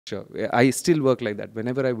structure. I still work like that.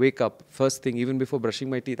 Whenever I wake up, first thing, even before brushing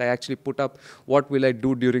my teeth, I actually put up what will I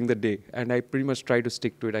do during the day. And I pretty much try to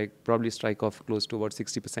stick to it. I probably strike off close to about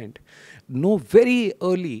 60%. Know very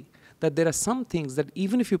early that there are some things that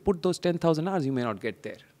even if you put those 10,000 hours, you may not get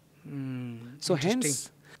there. So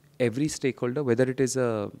hence, every stakeholder, whether it is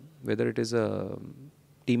a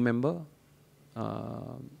team member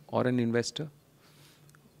or an investor,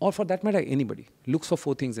 or for that matter, anybody, looks for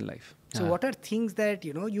 4 things in life. So what are things that,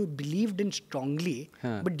 you believed in strongly,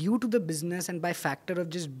 but due to the business and by factor of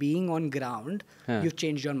just being on ground, you've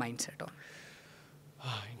changed your mindset on?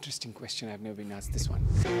 Interesting question. I've never been asked this one.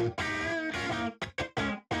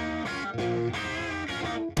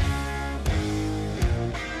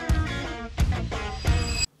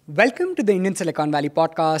 Welcome to the Indian Silicon Valley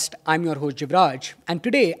podcast. I'm your host Jivraj, and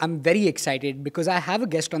today I'm very excited because I have a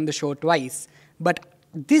guest on the show twice, but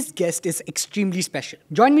this guest is extremely special.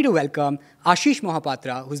 Join me to welcome Ashish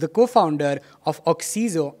Mohapatra, who's the co-founder of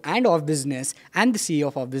Oxizo and OfBusiness and the CEO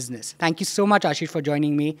of OfBusiness. Thank you so much, Ashish, for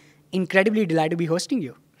joining me. Incredibly delighted to be hosting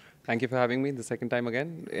you. Thank you for having me the second time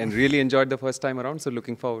again, and really enjoyed the first time around, so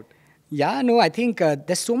looking forward. Yeah, no, I think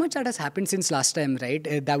there's so much that has happened since last time,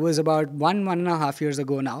 right? That was about one and a half years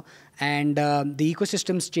ago now. And the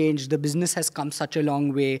ecosystem's changed. The business has come such a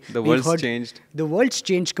long way. The world's changed. The world's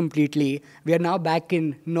changed completely. We are now back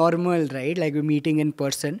in normal, right? Like we're meeting in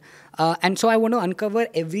person. And so I want to uncover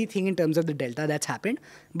everything in terms of the delta that's happened.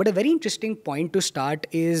 But a very interesting point to start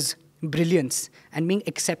is brilliance and being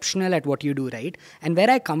exceptional at what you do, right? And where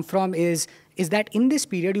I come from is that in this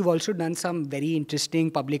period, you've also done some very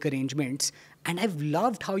interesting public arrangements. And I've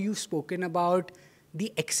loved how you've spoken about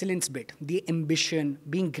the excellence bit, the ambition,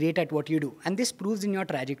 being great at what you do. And this proves in your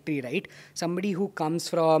trajectory, right? Somebody who comes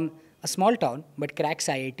from a small town, but cracks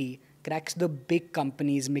IIT, cracks the big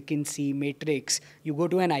companies, McKinsey, Matrix, you go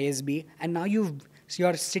to an ISB, and now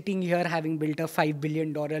you're sitting here having built a $5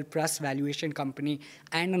 billion plus valuation company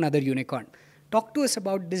and another unicorn. Talk to us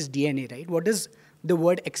about this DNA, right? What does the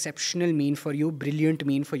word exceptional mean for you, brilliant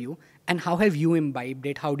mean for you, and how have you imbibed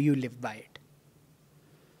it? How do you live by it?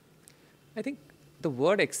 I think the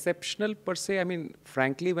word exceptional per se, I mean,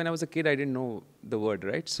 frankly, when I was a kid, I didn't know the word,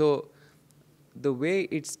 right? So the way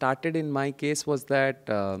it started in my case was that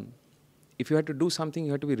if you had to do something,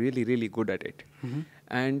 you had to be really, really good at it.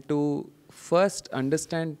 And to first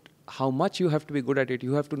understand how much you have to be good at it,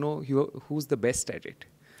 you have to know who's the best at it.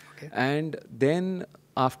 Okay. And then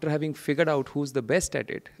after having figured out who's the best at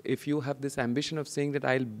it, if you have this ambition of saying that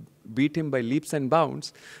I'll beat him by leaps and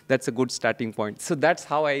bounds, that's a good starting point. So that's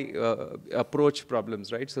how I approach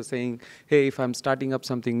problems, right? So saying, hey, if I'm starting up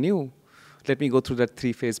something new, let me go through that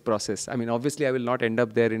 3-phase process. I mean, obviously, I will not end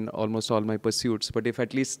up there in almost all my pursuits, but if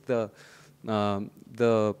at least the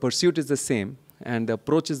pursuit is the same and the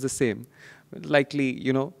approach is the same, likely,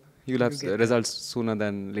 you'll have results sooner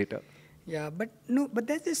than later. Yeah, but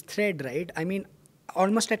there's this thread, right? I mean,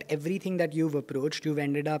 almost at everything that you've approached, you've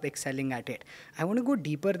ended up excelling at it. I want to go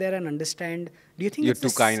deeper there and understand, do you think You're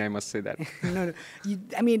too kind, I must say that. No.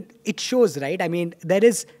 I mean, it shows, right? I mean, there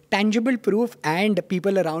is tangible proof and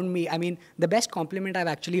people around me. I mean, the best compliment I've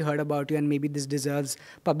actually heard about you, and maybe this deserves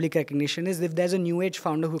public recognition, is if there's a new age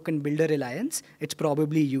founder who can build a Reliance, it's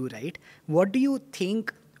probably you, right? What do you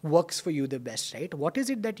think works for you the best, right? What is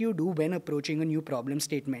it that you do when approaching a new problem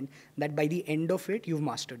statement that by the end of it, you've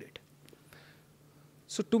mastered it?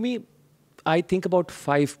 So to me, I think about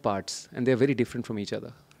 5 parts, and they're very different from each other.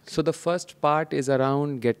 Okay. So the first part is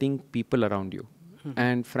around getting people around you.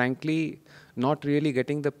 And frankly, not really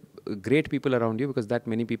getting the great people around you, because that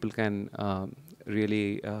many people can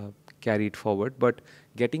really carry it forward, but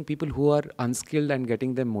getting people who are unskilled and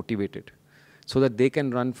getting them motivated so that they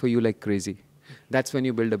can run for you like crazy. That's when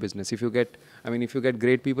you build a business. If you get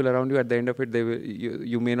great people around you, at the end of it,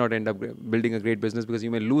 you may not end up building a great business because you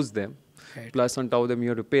may lose them. Right. Plus, on top of them, you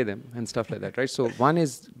have to pay them and stuff like that, right? So one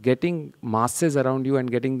is getting masses around you and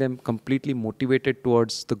getting them completely motivated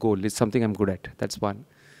towards the goal. It's something I'm good at. That's one.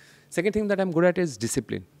 Second thing that I'm good at is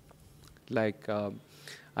discipline. Like,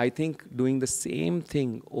 I think doing the same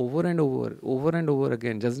thing over and over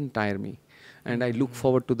again doesn't tire me. And I look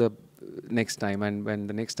forward to the next time, and when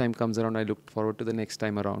the next time comes around, I look forward to the next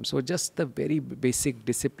time around. So just the very basic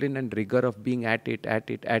discipline and rigor of being at it.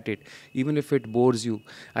 Even if it bores you,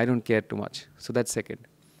 I don't care too much. So that's second.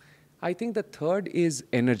 I think the third is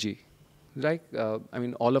energy. Like,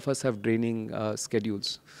 all of us have draining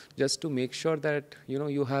schedules. Just to make sure that,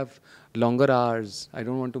 you have longer hours. I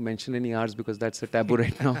don't want to mention any hours because that's a taboo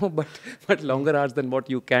right now, but longer hours than what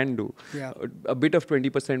you can do. Yeah. A bit of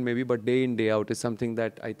 20% maybe, but day in, day out is something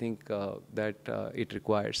that I think it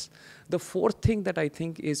requires. The fourth thing that I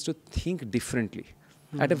think is to think differently.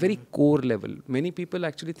 at a very core level. Many people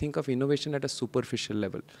actually think of innovation at a superficial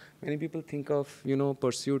level. Many people think of,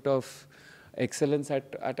 pursuit of excellence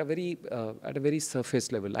at a very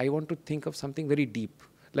surface level. I want to think of something very deep.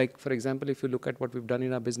 Like, for example, if you look at what we've done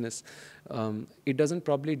in our business, it doesn't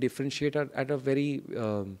probably differentiate at a very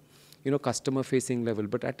customer facing level,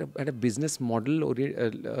 but at a business model or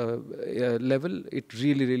level, it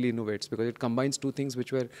really innovates, because it combines two things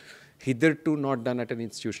which were hitherto not done at an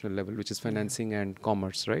institutional level, which is financing and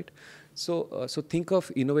commerce, right? So think of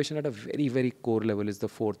innovation at a very core level is the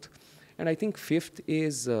fourth. And I think fifth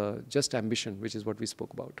is just ambition, which is what we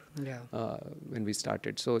spoke about when we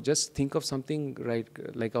started. So just think of something, right?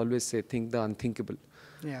 Like I always say, think the unthinkable.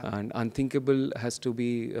 And unthinkable has to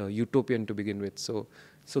be utopian to begin with. So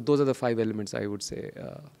those are the 5 elements, I would say.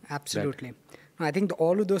 Absolutely. No, I think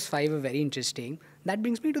all of those 5 are very interesting. That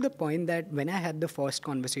brings me to the point that when I had the first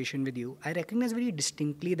conversation with you, I recognized very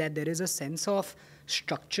distinctly that there is a sense of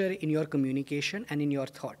structure in your communication and in your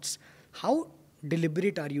thoughts. How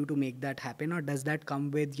deliberate are you to make that happen, or does that come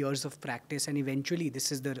with years of practice and eventually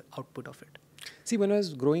this is the output of it? See, when I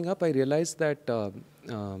was growing up, I realized that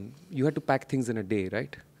you had to pack things in a day,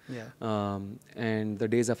 right? And the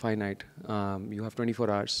days are finite. You have 24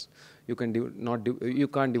 hours. You can't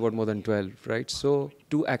devote more than 12, right? So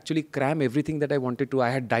to actually cram everything that I wanted to, I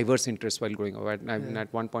had diverse interests while growing up.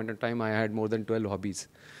 At one point in time, I had more than 12 hobbies,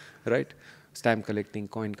 right? Stamp collecting,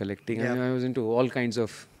 coin collecting. I mean, I was into all kinds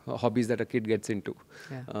of hobbies that a kid gets into,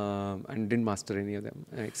 and didn't master any of them,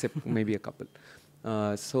 except maybe a couple.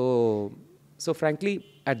 So frankly,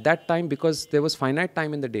 at that time, because there was finite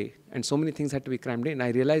time in the day and so many things had to be crammed in, I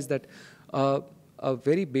realized that a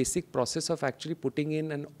very basic process of actually putting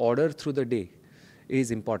in an order through the day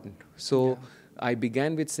is important. So I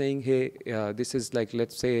began with saying, hey, this is like,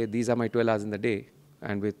 let's say these are my 12 hours in the day.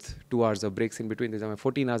 And with 2 hours of breaks in between, these are my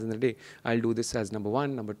 14 hours in the day. I'll do this as number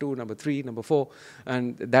 1, number 2, number 3, number 4.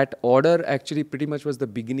 And that order actually pretty much was the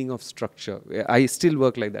beginning of structure. I still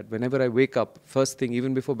work like that. Whenever I wake up, first thing,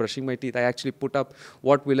 even before brushing my teeth, I actually put up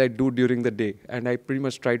what will I do during the day. And I pretty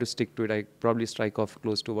much try to stick to it. I probably strike off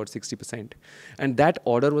close to about 60%. And that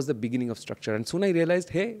order was the beginning of structure. And soon I realized,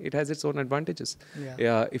 hey, it has its own advantages.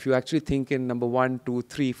 If you actually think in number 1, 2,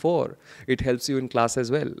 3, 4, it helps you in class as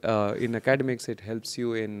well. In academics, it helps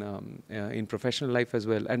you in professional life as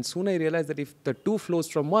well. And soon I realized that if the 2 flows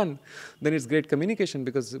from 1, then it's great communication,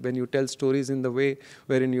 because when you tell stories in the way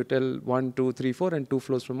wherein you tell 1, 2, 3, 4 and 2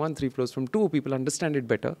 flows from 1, 3 flows from 2, people understand it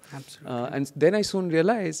better. And then I soon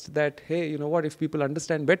realized that, hey, you know what, if people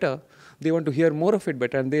understand better, they want to hear more of it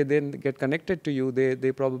better, and they then get connected to you.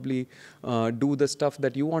 They probably do the stuff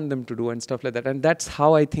that you want them to do and stuff like that. And that's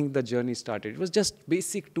how I think the journey started. It was just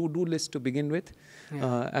basic to-do list to begin with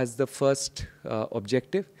as the first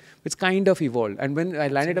objective. It's kind of evolved. And when I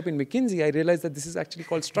landed up in McKinsey, I realized that this is actually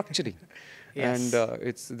called structuring. And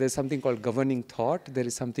there's something called governing thought. There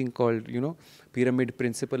is something called, pyramid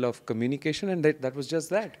principle of communication. And that was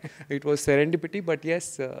just that. It was serendipity, but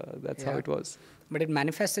yes, that's how it was. But it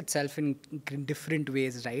manifests itself in different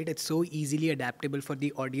ways, right? It's so easily adaptable for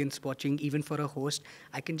the audience watching, even for a host.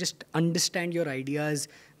 I can just understand your ideas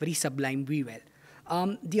very sublimely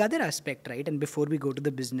well. The other aspect, right, and before we go to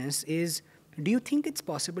the business, is do you think it's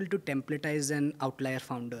possible to templatize an outlier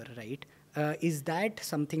founder, right? Is that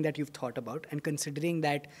something that you've thought about? And considering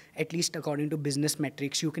that, at least according to business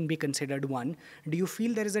metrics, you can be considered one, do you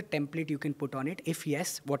feel there is a template you can put on it? If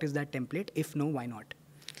yes, what is that template? If no, why not?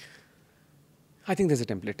 I think there's a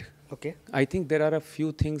template. Okay. I think there are a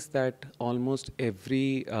few things that almost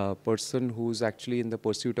every person who's actually in the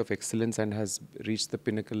pursuit of excellence and has reached the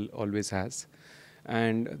pinnacle always has.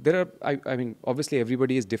 And there are, I mean, obviously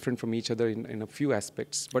everybody is different from each other in a few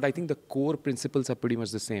aspects, but I think the core principles are pretty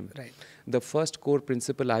much the same. Right. The first core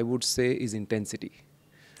principle I would say is intensity.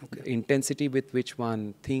 Okay. The intensity with which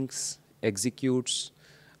one thinks, executes,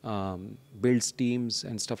 builds teams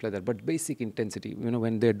and stuff like that. But basic intensity,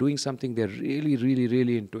 when they're doing something, they're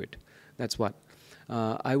really into it. That's one.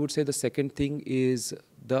 I would say the second thing is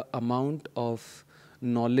the amount of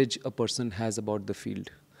knowledge a person has about the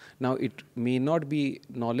field. Now, it may not be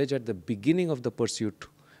knowledge at the beginning of the pursuit,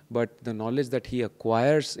 but the knowledge that he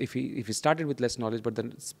acquires, if he started with less knowledge, but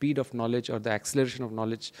the speed of knowledge or the acceleration of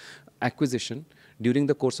knowledge acquisition during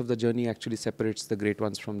the course of the journey actually separates the great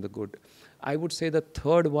ones from the good. I would say the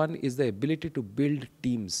third one is the ability to build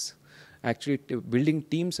teams. Actually, building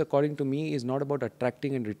teams, according to me, is not about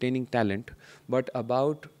attracting and retaining talent, but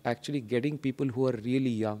about actually getting people who are really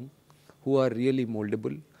young, who are really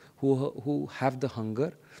moldable, who have the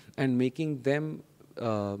hunger, and making them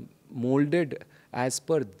molded as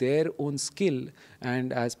per their own skill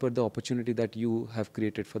and as per the opportunity that you have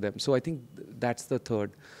created for them. So I think that's the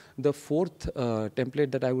third. The fourth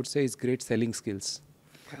template that I would say is great selling skills.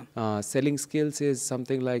 Selling skills is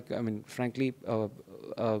something like, I mean, frankly,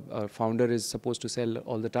 a founder is supposed to sell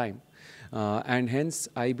all the time. And hence,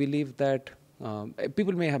 I believe that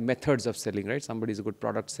people may have methods of selling, right? Somebody's a good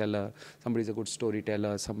product seller, somebody's a good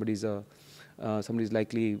storyteller, somebody's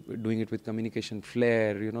likely doing it with communication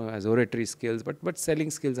flair, you know, as oratory skills, but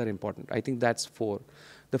selling skills are important. I think that's 4.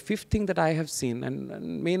 The 5th thing that I have seen,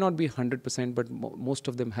 and may not be 100%, but most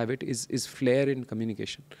of them have it, is flair in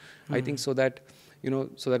communication. I think so that, you know,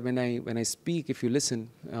 so that when I speak, if you listen,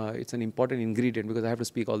 it's an important ingredient because I have to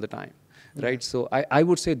speak all the time, right? So I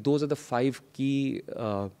would say those are the 5 key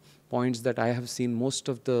points that I have seen most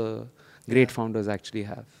of the great founders actually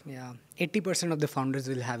have. Yeah, 80% of the founders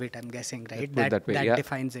will have it, I'm guessing, right? That way, that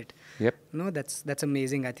defines it. Yep. No, that's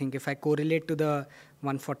amazing. I think if I correlate to the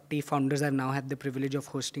 140 founders I've now had the privilege of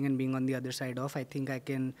hosting and being on the other side of, I think I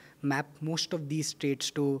can map most of these traits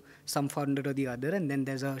to some founder or the other, and then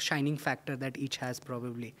there's a shining factor that each has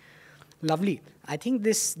probably. Lovely. I think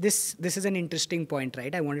this is an interesting point,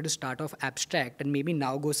 right? I wanted to start off abstract and maybe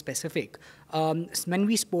now go specific. When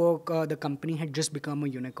we spoke, the company had just become a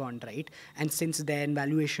unicorn, right? And since then,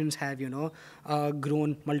 valuations have,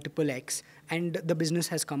 grown multiple X, and the business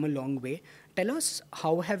has come a long way. Tell us,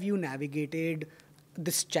 how have you navigated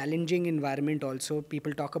this challenging environment? Also,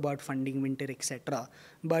 people talk about funding winter, etc.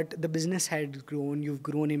 But the business had grown, you've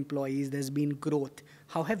grown employees, there's been growth.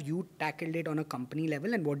 How have you tackled it on a company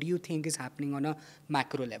level, and what do you think is happening on a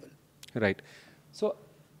macro level? Right. So,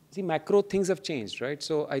 see, macro things have changed, right?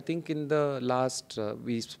 So I think in the last,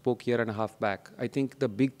 we spoke year and a half back, I think the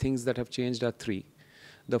big things that have changed are 3.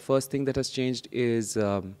 The first thing that has changed is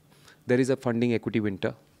there is a funding equity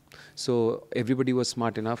winter. So everybody was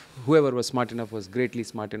smart enough. Whoever was smart enough was greatly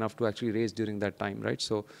smart enough to actually raise during that time, right?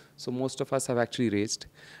 So most of us have actually raised,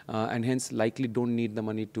 and hence likely don't need the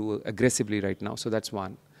money too aggressively right now. So that's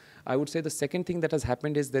one. I would say the second thing that has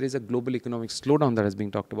happened is there is a global economic slowdown that has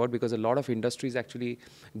been talked about because a lot of industries actually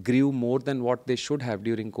grew more than what they should have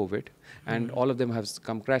during COVID, and all of them have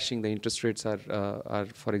come crashing. The interest rates are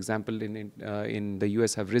for example, in the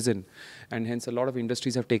US have risen, and hence a lot of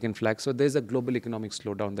industries have taken flag. So there's a global economic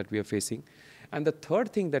slowdown that we are facing. And the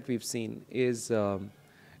third thing that we've seen is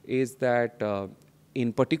that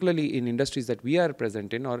particularly in industries that we are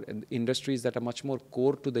present in, or industries that are much more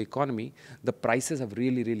core to the economy, the prices have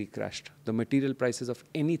really, really crashed. The material prices of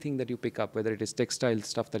anything that you pick up, whether it is textile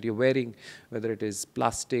stuff that you're wearing, whether it is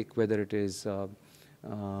plastic, whether it is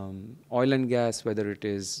oil and gas, whether it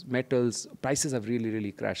is metals, prices have really,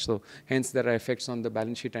 really crashed. So hence there are effects on the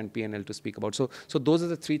balance sheet and P&L to speak about. So those are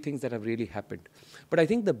the 3 things that have really happened. But I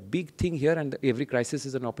think the big thing here, and every crisis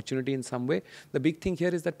is an opportunity in some way, the big thing here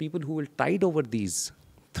is that people who will tide over these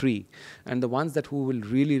 3, and the ones that who will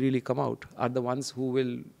really, really come out are the ones who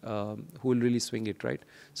will really swing it, right?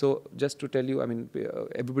 So just to tell you, I mean,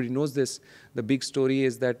 everybody knows this. The big story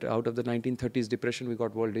is that out of the 1930s depression, we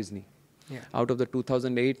got Walt Disney. Yeah. Out of the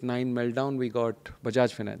 2008-9 meltdown, we got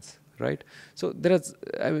Bajaj Finance, right? So there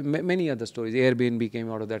are many other stories. Airbnb came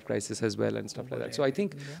out of that crisis as well and stuff like that. So I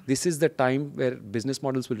think this is the time where business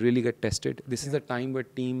models will really get tested. This is the time where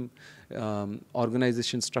team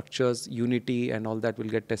organization structures, unity and all that will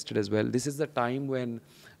get tested as well. This is the time when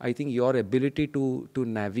I think your ability to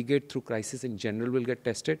navigate through crisis in general will get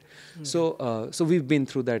tested. So we've been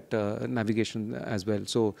through that navigation as well.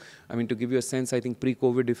 So I mean, to give you a sense, I think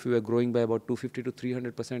pre-COVID, if we were growing by about 250 to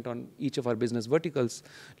 300% on each of our business verticals,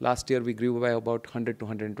 last year we grew by about 100 to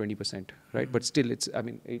 120%, right? But still,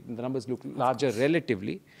 the numbers look larger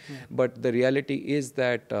relatively, but the reality is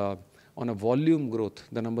that on a volume growth,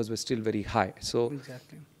 the numbers were still very high. So.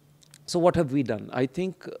 Exactly. So what have we done? I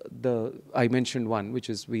think I mentioned one, which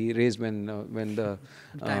is we raised when the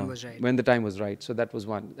time was right. When the time was right. So that was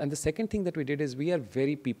one. And the second thing that we did is we are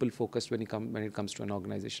very people focused when it comes to an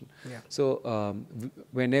organization. Yeah. So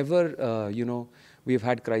whenever we've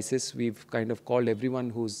had crisis, we've kind of called everyone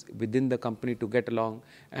who's within the company to get along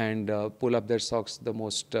and pull up their socks the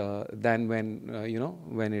most than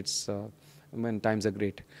when times are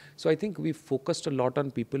great. So I think we focused a lot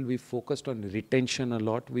on people. We focused on retention a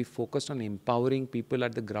lot. We focused on empowering people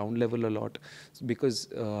at the ground level a lot, because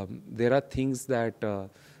there are things that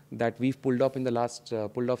that we've pulled off in the last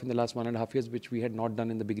 1.5 years, which we had not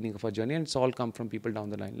done in the beginning of our journey, and it's all come from people down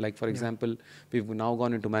the line. Like for example, we've now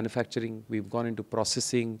gone into manufacturing, we've gone into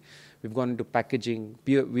processing, we've gone into packaging.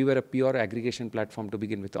 We were a pure aggregation platform to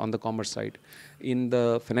begin with on the commerce side. In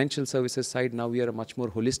the financial services side, now we are a much more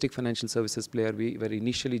holistic financial services player. We were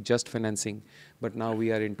initially just financing, but now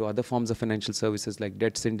we are into other forms of financial services like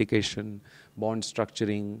debt syndication, bond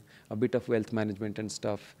structuring, a bit of wealth management and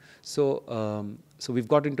stuff. So we've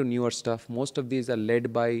got into newer stuff. Most of these are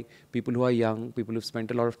led by people who are young, people who've spent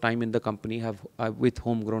a lot of time in the company, have with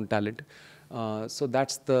homegrown talent. So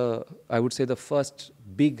that's I would say the first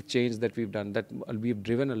big change that we've done, that we've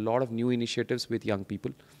driven a lot of new initiatives with young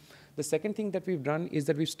people. The second thing that we've done is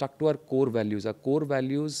that we've stuck to our core values. Our core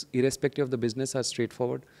values, irrespective of the business, are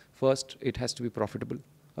straightforward. First, it has to be profitable,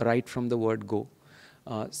 right from the word go.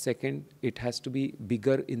 Second, it has to be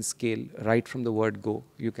bigger in scale, right from the word go.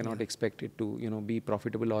 You cannot expect it to, be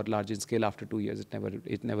profitable or large in scale after 2 years.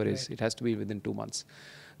 It never is. It has to be within 2 months.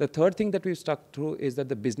 The third thing that we've stuck through is that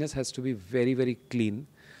the business has to be very, very clean.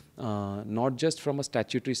 Not just from a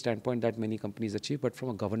statutory standpoint that many companies achieve, but from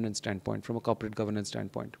a governance standpoint, from a corporate governance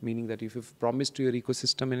standpoint, meaning that if you've promised to your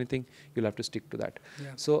ecosystem anything, you'll have to stick to that.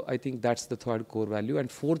 So I think that's the third core value.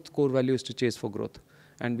 And fourth core value is to chase for growth.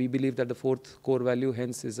 And we believe that the fourth core value,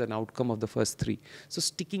 hence, is an outcome of the first three. So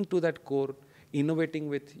sticking to that core, innovating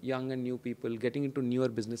with young and new people, getting into newer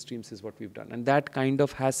business streams is what we've done. And that kind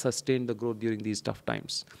of has sustained the growth during these tough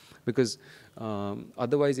times. Because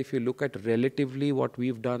otherwise, if you look at relatively what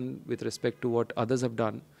we've done with respect to what others have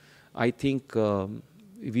done, I think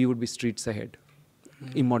we would be streets ahead,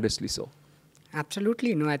 immodestly so.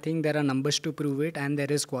 Absolutely. No, I think there are numbers to prove it, and there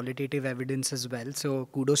is qualitative evidence as well. So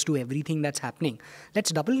kudos to everything that's happening. Let's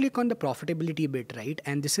double click on the profitability bit, right?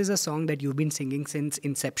 And this is a song that you've been singing since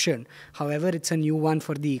inception. However, it's a new one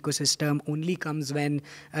for the ecosystem, only comes when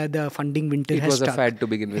the funding winter has stuck. It was a fad to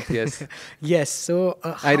begin with, yes. Yes. So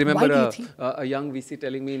I remember a young VC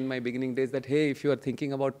telling me in my beginning days that, hey, if you are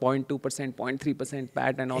thinking about 0.2%, 0.3%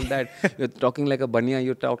 PAT and all that, you're talking like a banya,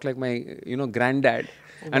 you talk like my, granddad.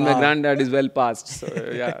 And my granddad is well past. So,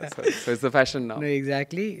 so it's the fashion now. No,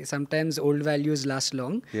 exactly. Sometimes old values last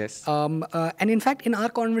long. Yes. And in fact, in our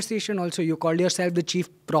conversation also, you called yourself the Chief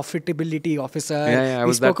Profitability Officer. Yeah,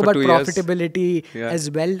 we spoke about profitability years.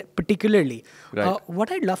 as well, particularly. Right.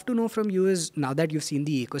 What I'd love to know from you is, now that you've seen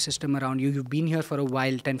the ecosystem around you, you've been here for a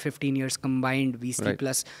while, 10, 15 years combined, VC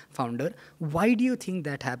plus founder. Why do you think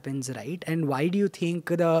that happens, right? And why do you think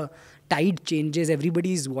the tide changes,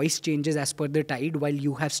 everybody's voice changes as per the tide, while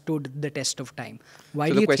you have stood the test of time? Why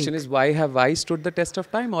so do you think? So the question is, why have I stood the test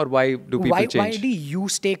of time, or why do people change? Why do you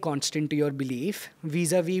stay constant to your belief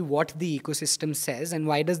vis-a-vis what the ecosystem says, and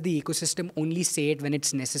why does the ecosystem only say it when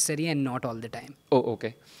it's necessary and not all the time? Oh,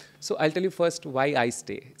 okay. So I'll tell you first why I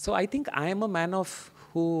stay. So I think I am a man of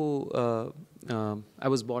who I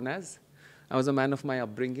was born as. I was a man of my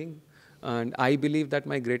upbringing. And I believe that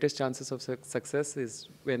my greatest chances of success is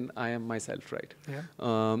when I am myself, right?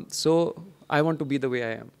 Yeah. So I want to be the way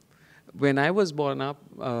I am. When I was born up,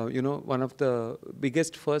 one of the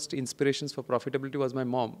biggest first inspirations for profitability was my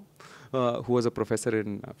mom, who was a professor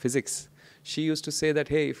in physics. She used to say that,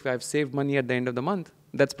 hey, if I've saved money at the end of the month,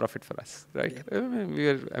 that's profit for us, right?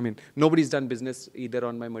 Yeah. Nobody's done business either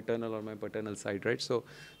on my maternal or my paternal side, right? So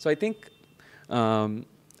I think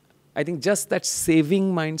just that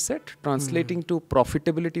saving mindset translating to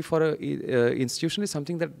profitability for an institution is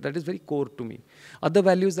something that is very core to me. Other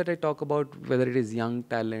values that I talk about, whether it is young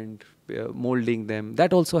talent, molding them,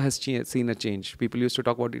 that also has seen a change. People used to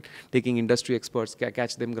talk about it, taking industry experts,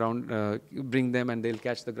 catch them bring them and they'll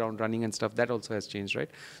catch the ground running and stuff. That also has changed, right?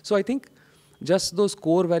 So I think just those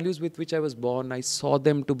core values with which I was born, I saw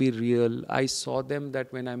them to be real. I saw them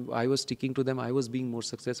that when I was sticking to them, I was being more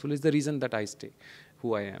successful, is the reason that I stay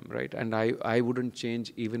who I am, right? And I wouldn't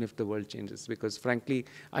change even if the world changes, because frankly,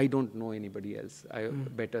 I don't know anybody else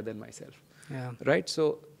better than myself, right?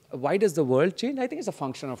 So why does the world change? I think it's a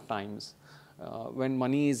function of times. When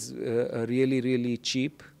money is really, really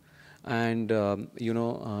cheap and,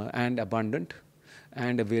 and abundant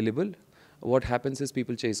and available, what happens is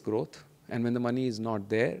people chase growth. And when the money is not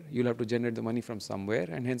there, you'll have to generate the money from somewhere,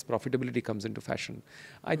 and hence profitability comes into fashion.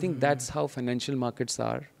 I think that's how financial markets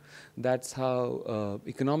are. That's how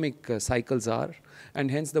economic cycles are. And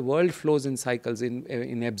hence the world flows in cycles,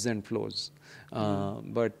 in ebbs and flows.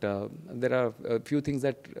 But there are a few things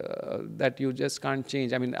that you just can't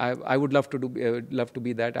change. I mean, I would love to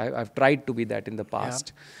be that. I've tried to be that in the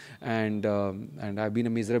past. And I've been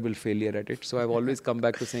a miserable failure at it. So I've always come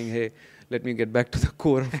back to saying, hey, let me get back to the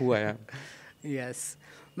core of who I am. Yes.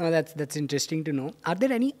 No, that's interesting to know. Are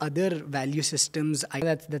there any other value systems?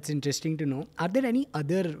 That's interesting to know. Are there any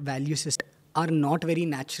other value systems are not very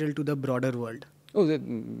natural to the broader world? Oh,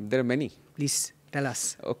 there are many. Please tell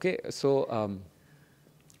us. Okay, so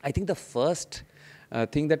I think the first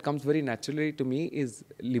thing that comes very naturally to me is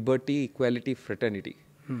liberty, equality, fraternity.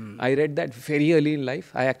 I read that very early in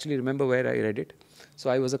life. I actually remember where I read it. So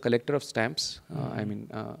I was a collector of stamps.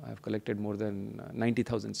 I've collected more than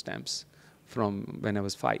 90,000 stamps from when I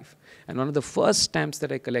was 5. And one of the first stamps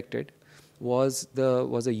that I collected was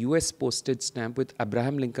a US postage stamp with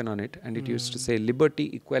Abraham Lincoln on it, and it used to say liberty,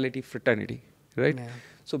 equality, fraternity, right? Yeah.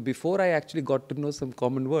 So before I actually got to know some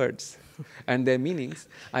common words and their meanings,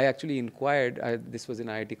 I actually inquired. This was in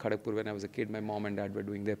IIT Kharagpur when I was a kid. My mom and dad were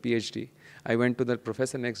doing their PhD. I went to the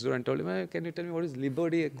professor next door and told him, can you tell me what is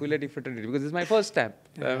liberty, equality, fraternity? Because this is my first stamp.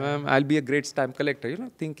 I'll be a great stamp collector,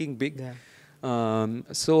 thinking big. Yeah.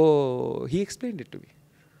 So he explained it to me.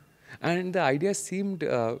 And the idea seemed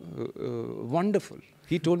wonderful.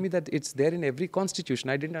 He told me that it's there in every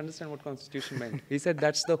constitution. I didn't understand what constitution meant. He said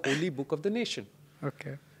that's the holy book of the nation.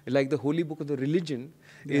 Okay. Like the holy book of the religion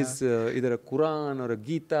is either a Quran or a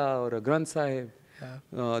Gita or a Granth Sahib.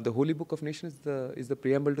 Yeah. The holy book of nation is the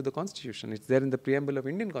preamble to the constitution. It's there in the preamble of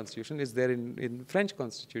Indian constitution. It's there in French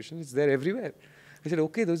constitution. It's there everywhere. I said,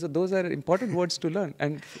 okay, those are important words to learn.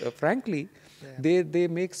 And frankly, they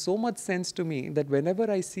make so much sense to me that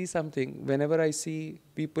whenever I see something, whenever I see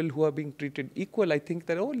people who are being treated equal, I think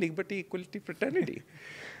that, liberty, equality, fraternity.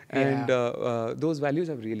 And those values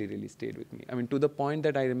have really, really stayed with me. I mean, to the point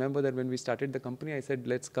that I remember that when we started the company, I said,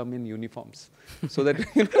 let's come in uniforms so that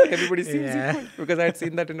everybody seems equal, because I had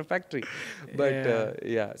seen that in a factory. But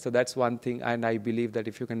so that's one thing. And I believe that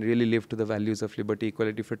if you can really live to the values of liberty,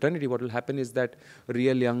 equality, fraternity, what will happen is that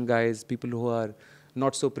real young guys, people who are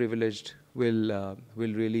not so privileged, will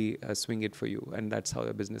really swing it for you. And that's how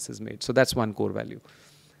a business is made. So that's one core value.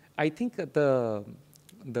 I think the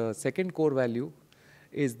second core value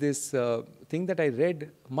is this thing that I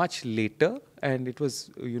read much later, and it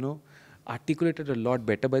was, articulated a lot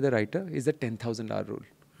better by the writer, is the 10,000 hour rule,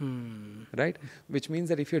 right? Which means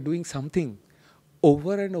that if you're doing something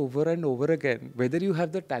over and over and over again, whether you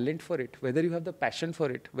have the talent for it, whether you have the passion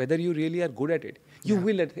for it, whether you really are good at it, you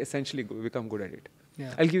will essentially become good at it.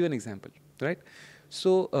 Yeah. I'll give you an example, right?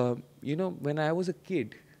 So, when I was a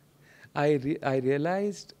kid, I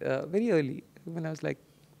realized very early, when I was like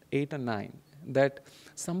 8 or 9, that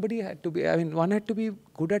somebody had to be, one had to be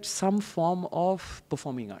good at some form of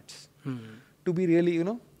performing arts to be really,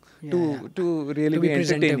 to really be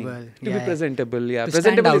entertaining, to be presentable. Yeah,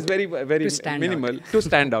 presentable is very, very minimal. To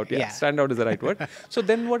stand out, stand out is the right word. So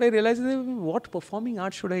then what I realized is, what performing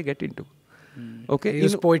art should I get into? Okay, it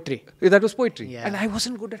was poetry. That was poetry, and I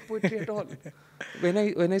wasn't good at poetry at all. When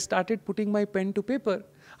I started putting my pen to paper,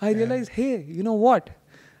 I realized, hey, you know what?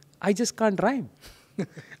 I just can't rhyme.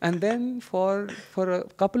 And then for a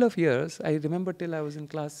couple of years, I remember till I was in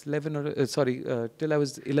class 11 or till I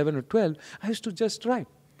was 11 or 12, I used to just rhyme.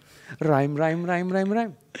 And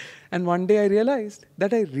one day I realized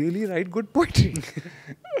that I really write good poetry.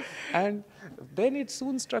 And then it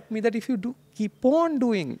soon struck me that if you keep on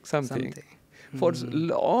doing something for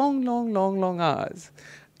long hours,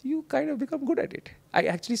 you kind of become good at it. I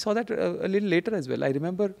actually saw that a little later as well. I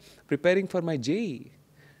remember preparing for my JEE.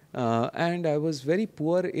 And I was very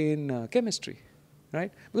poor in chemistry,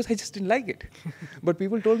 right? Because I just didn't like it. But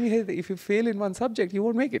people told me, hey, if you fail in one subject, you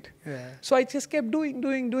won't make it. Yeah. So I just kept doing.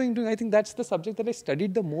 I think that's the subject that I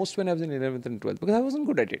studied the most when I was in 11th and 12th, because I wasn't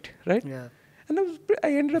good at it, right? Yeah. And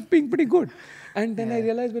I ended up being pretty good. And then I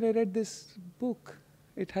realized when I read this book,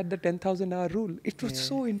 it had the 10,000 hour rule. It was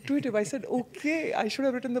so intuitive. I said, okay, I should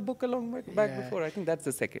have written the book back before. I think that's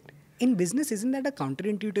the second. In business, isn't that a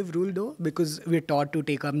counterintuitive rule though? Because we're taught to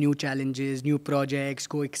take up new challenges, new projects,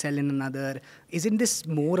 go excel in another. Isn't this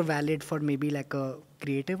more valid for maybe like a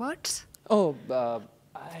creative arts? Oh,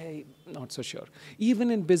 I'm not so sure.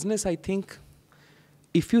 Even in business, I think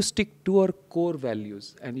if you stick to our core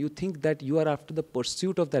values and you think that you are after the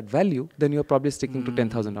pursuit of that value, then you're probably sticking to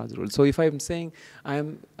 10,000 hours rule. So if I'm saying I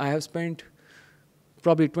have spent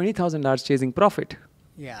probably 20,000 hours chasing profit,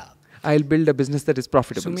 I'll build a business that is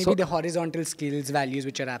profitable. So maybe the horizontal skills, values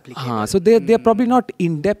which are applicable. So they're probably not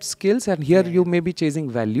in-depth skills, and here you may be chasing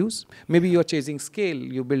values. Maybe you're chasing scale.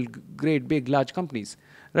 You build great, big, large companies,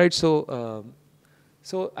 right?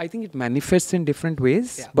 So I think it manifests in different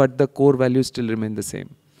ways, but the core values still remain the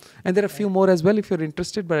same. And there are a few more as well if you're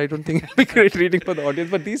interested, but I don't think it'll be great reading for the audience.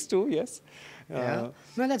 But these two, yes. No,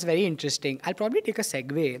 that's very interesting. I'll probably take a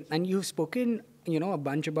segue. And you've spoken a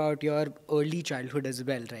bunch about your early childhood as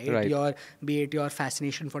well, right? Right. Be it your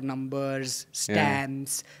fascination for numbers, Yeah.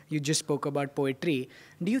 stamps. You just spoke about poetry.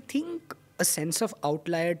 Do you think a sense of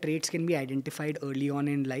outlier traits can be identified early on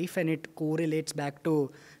in life, and it correlates back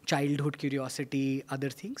to childhood curiosity, other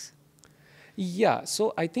things? Yeah,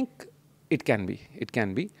 so I think it can be. It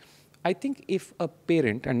can be. I think if a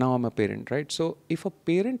parent, and now I'm a parent, right? So if a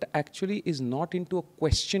parent actually is not into a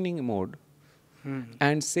questioning mode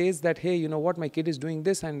and says that, hey, you know what, my kid is doing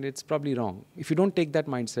this and it's probably wrong. If you don't take that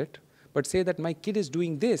mindset, but say that my kid is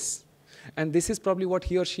doing this and this is probably what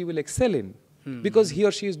he or she will excel in because he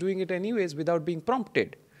or she is doing it anyways without being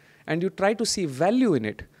prompted, and you try to see value in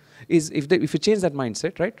it, is if you change that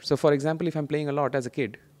mindset, right? So for example, if I'm playing a lot as a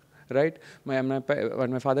kid, right? When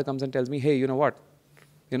my father comes and tells me, hey, you know what?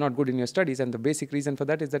 You're not good in your studies, and the basic reason for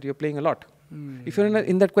that is that you're playing a lot. If you're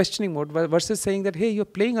in that questioning mode versus saying that, hey, you're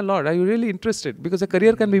playing a lot, are you really interested? Because a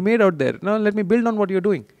career can be made out there. Now let me build on what you're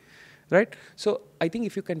doing, right? So I think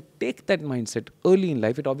if you can take that mindset early in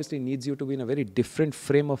life, it obviously needs you to be in a very different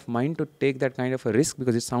frame of mind to take that kind of a risk,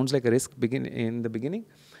 because it sounds like a risk in the beginning.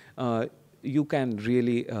 You can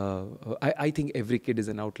really, I think every kid is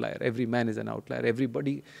an outlier. Every man is an outlier.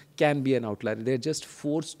 Everybody can be an outlier. They're just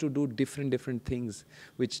forced to do different things,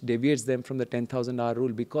 which deviates them from the 10,000 hour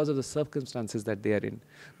rule because of the circumstances that they are in.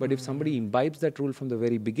 But if somebody imbibes that rule from the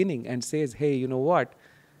very beginning and says, hey, you know what,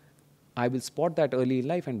 I will spot that early in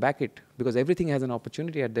life and back it, because everything has an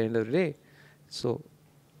opportunity at the end of the day. So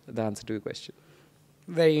the answer to your question.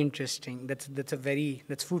 Very interesting.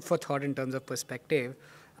 That's food for thought in terms of perspective.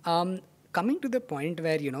 Coming to the point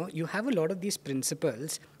where you have a lot of these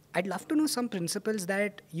principles, I'd love to know some principles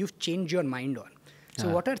that you've changed your mind on. So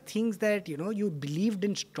what are things that you believed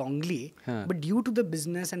in strongly, but due to the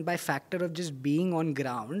business and by factor of just being on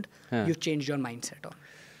ground, you've changed your mindset on?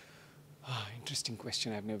 Interesting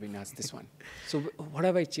question. I've never been asked this one. So what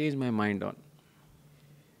have I changed my mind on?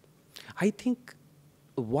 I think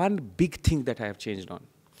one big thing that I have changed on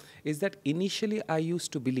is that initially I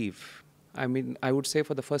used to believe, I mean, I would say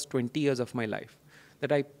for the first 20 years of my life,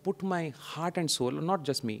 that I put my heart and soul, not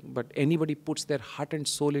just me, but anybody puts their heart and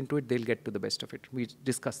soul into it, they'll get to the best of it. We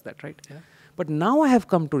discussed that, right? Yeah. But now I have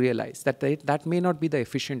come to realize that that may not be the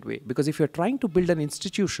efficient way, because if you're trying to build an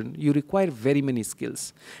institution, you require very many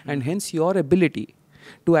skills. And hence your ability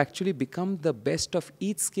to actually become the best of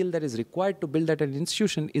each skill that is required to build that an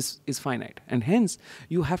institution is finite. And hence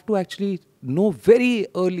you have to actually know very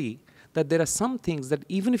early that there are some things that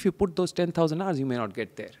even if you put those 10,000 hours, you may not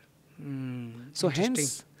get there. So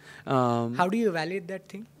hence... how do you evaluate that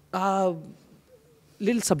thing?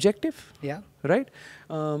 Little subjective. Yeah. Right?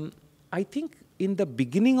 I think in the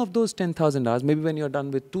beginning of those 10,000 hours, maybe when you're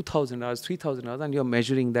done with 2,000 hours, 3,000 hours, and you're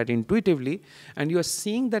measuring that intuitively, and you're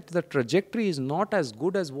seeing that the trajectory is not as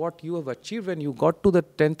good as what you have achieved when you got to the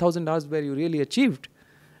 10,000 hours where you really achieved,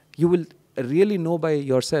 you will really know by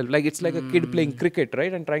yourself. Like it's like a kid playing cricket,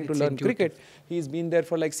 right? And trying to learn cricket. He's been there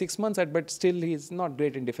for like 6 months, but still he's not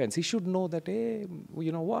great in defense. He should know that, hey,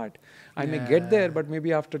 you know what? I may get there, but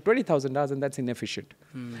maybe after 20,000 hours, and that's inefficient.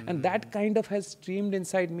 And that kind of has streamed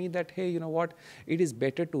inside me that, hey, you know what? It is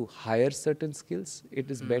better to hire certain skills. It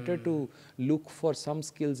is better to look for some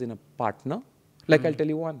skills in a partner. Like I'll tell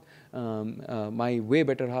you one, my way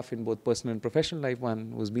better half in both personal and professional life,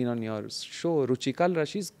 one who's been on your show, Ruchi Kalra,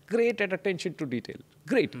 she's great at attention to detail.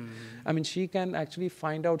 Great. I mean, she can actually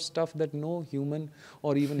find out stuff that no human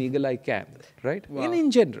or even eagle eye can, right? Wow. In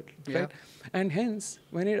general, right? And hence,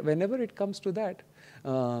 whenever it comes to that,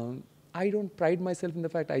 I don't pride myself in the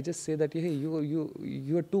fact. I just say that, hey,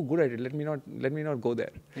 you are too good at it. Let me not go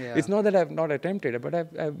there. Yeah. It's not that I've not attempted it,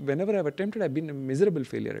 but whenever I've attempted, I've been a miserable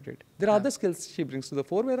failure at it. There are other skills she brings to the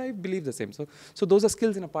fore where I believe the same. So those are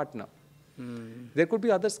skills in a partner. There could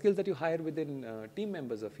be other skills that you hire within team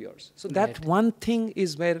members of yours. So that one thing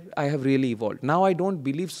is where I have really evolved. Now I don't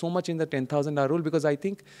believe so much in the 10,000 hour rule, because I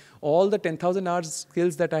think all the 10,000 hours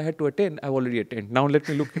skills that I had to attain, I've already attained. Now let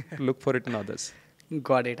me look for it in others.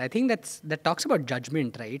 Got it. I think that talks about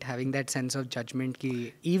judgment, right? Having that sense of judgment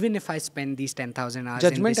ki even if I spend these 10,000 hours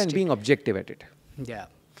judgment and being objective at it. Yeah.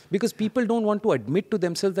 Because people don't want to admit to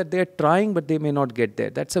themselves that they're trying, but they may not get there.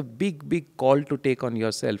 That's a big call to take on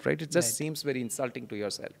yourself, right? It just seems very insulting to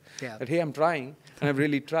yourself. Yeah. That, hey, I'm trying, and I've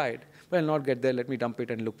really tried, but I'll not get there. Let me dump it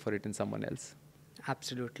and look for it in someone else.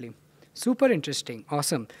 Absolutely. Super interesting.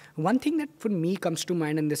 Awesome. One thing that for me comes to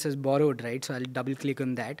mind, and this is borrowed, right? So I'll double click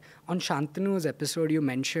on that. On Shantanu's episode, you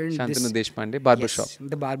mentioned Shantanu Deshpande, barbershop. Yes,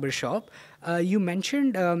 the barbershop. You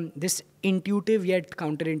mentioned this intuitive yet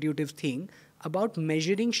counterintuitive thing about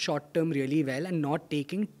measuring short term really well and not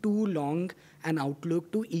taking too long an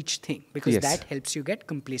outlook to each thing, because Yes. that helps you get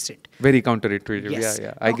complacent. Very counterintuitive. Yes.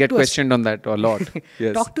 Yeah. I Talk get to us- questioned on that a lot.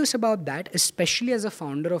 Yes. Talk to us about that, especially as a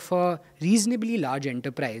founder of a reasonably large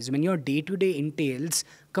enterprise, when your day-to-day entails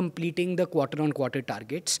completing the quarter-on-quarter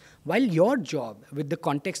targets, while your job, with the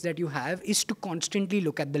context that you have, is to constantly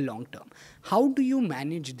look at the long term. How do you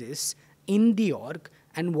manage this in the org,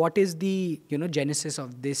 and what is the genesis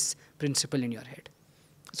of this principle in your head?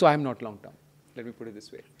 So I'm not long term. Let me put it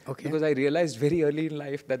this way. Okay. Because I realized very early in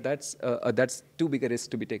life that that's too big a risk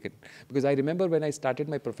to be taken. Because I remember when I started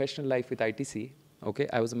my professional life with ITC, okay,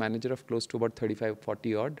 I was a manager of close to about 35,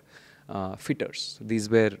 40 odd fitters. These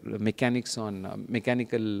were mechanics on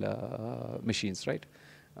mechanical machines, right?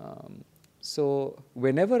 So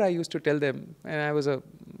whenever I used to tell them, and I was a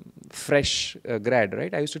fresh grad,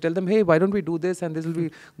 right? I used to tell them, hey, why don't we do this, and this will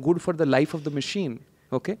be good for the life of the machine,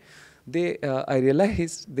 okay? I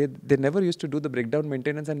realized they never used to do the breakdown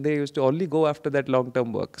maintenance, and they used to only go after that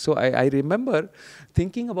long-term work. So I remember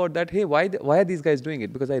thinking about that, hey, why are these guys doing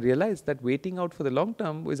it? Because I realized that waiting out for the long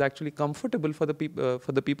term is actually comfortable for the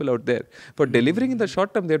people out there. For delivering in the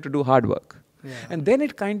short term, they have to do hard work. Yeah. And then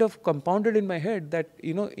it kind of compounded in my head that,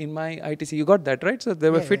 in my ITC, you got that, right? So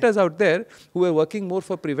there were fitters out there who were working more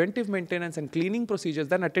for preventive maintenance and cleaning procedures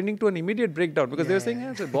than attending to an immediate breakdown, because they were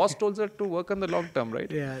saying, the boss told us to work on the long term,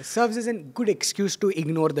 right? Yeah, serves as a good excuse to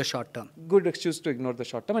ignore the short term. Good excuse to ignore the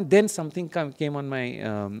short term. And then something came on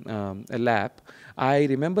my lap. I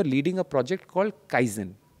remember leading a project called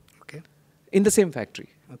Kaizen. Okay. In the same factory.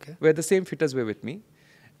 Okay. Where the same fitters were with me.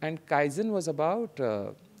 And Kaizen was about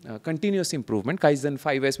continuous improvement, Kaizen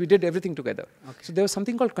 5S, we did everything together. Okay. So there was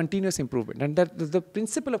something called continuous improvement. And that the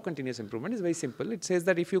principle of continuous improvement is very simple. It says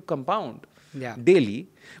that if you compound daily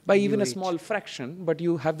by even a small fraction, but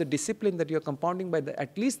you have the discipline that you're compounding by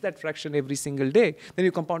at least that fraction every single day, then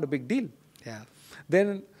you compound a big deal. Yeah.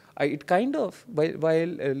 Then it kind of, while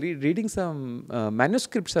reading some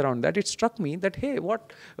manuscripts around that, it struck me that, hey,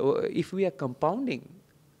 what if we are compounding,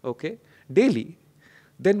 okay, daily,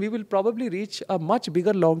 then we will probably reach a much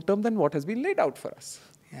bigger long term than what has been laid out for us.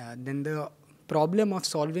 Yeah, then the problem of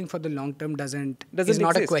solving for the long term is not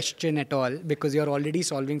exist. a question at all, because you're already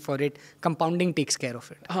solving for it. Compounding takes care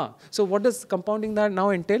of it. So what does compounding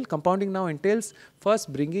now entail? Compounding now entails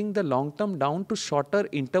first bringing the long term down to shorter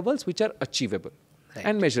intervals which are achievable. Right.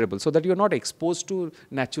 And measurable, so that you're not exposed to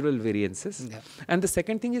natural variances. Yeah. And the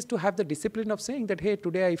second thing is to have the discipline of saying that, hey,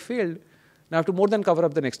 today I failed, now I have to more than cover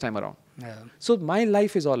up the next time around. Yeah. So my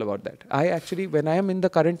life is all about that. I actually, when I am in the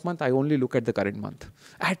current month, I only look at the current month.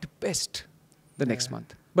 At best, the next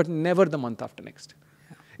month, but never the month after next.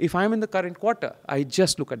 Yeah. If I am in the current quarter, I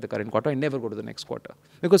just look at the current quarter. I never go to the next quarter.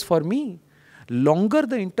 Because for me, longer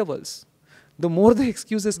the intervals, the more the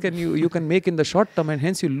excuses you can make in the short term, and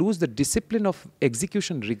hence you lose the discipline of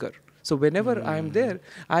execution rigor. So whenever I am there,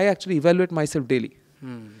 I actually evaluate myself daily.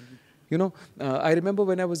 I remember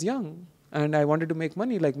when I was young, and I wanted to make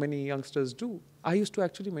money like many youngsters do, I used to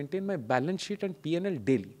actually maintain my balance sheet and P&L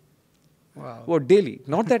daily. Wow. Or daily.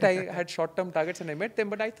 Not that I had short-term targets and I met them,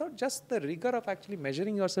 but I thought just the rigor of actually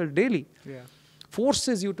measuring yourself daily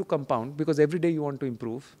forces you to compound, because every day you want to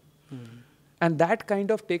improve. And that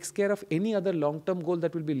kind of takes care of any other long-term goal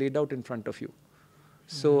that will be laid out in front of you.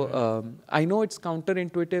 So I know it's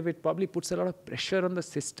counterintuitive. It probably puts a lot of pressure on the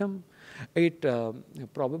system. It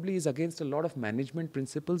probably is against a lot of management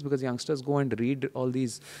principles, because youngsters go and read all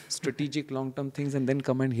these strategic long-term things and then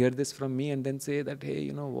come and hear this from me and then say that, hey,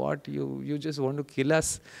 you know what, you just want to kill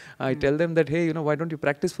us. I tell them that, hey, why don't you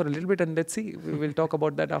practice for a little bit and let's see. We'll talk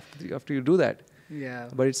about that after you do that. Yeah.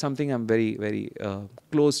 But it's something I'm very, very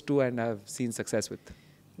close to and I've seen success with.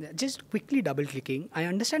 Just quickly double-clicking, I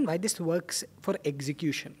understand why this works for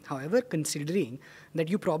execution. However, considering that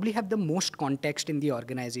you probably have the most context in the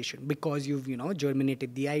organization because you've,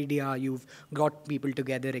 germinated the idea, you've got people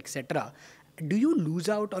together, etc., do you lose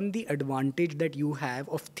out on the advantage that you have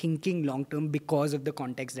of thinking long-term because of the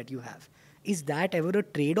context that you have? Is that ever a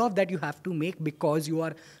trade-off that you have to make because you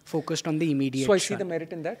are focused on the immediate? So I see the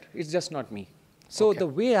merit in that. It's just not me. So the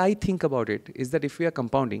way I think about it is that if we are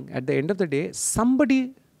compounding, at the end of the day,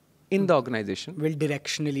 somebody in the organization will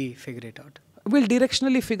directionally figure it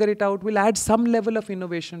out. Will add some level of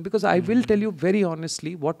innovation, because I will tell you very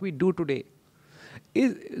honestly, what we do today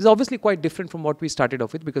is obviously quite different from what we started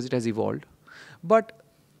off with, because it has evolved. But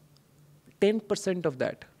 10% of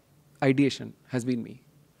that ideation has been me.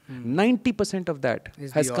 90% of that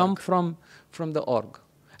has come from the org.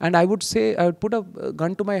 And I would say, I would put a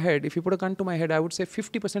gun to my head. If you put a gun to my head, I would say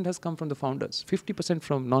 50% has come from the founders, 50%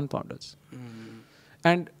 from non-founders.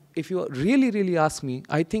 And if you really, really ask me,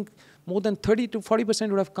 I think more than 30 to 40%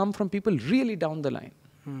 would have come from people really down the line.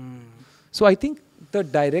 So I think the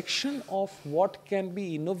direction of what can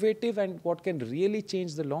be innovative and what can really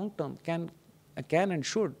change the long term can and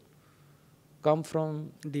should come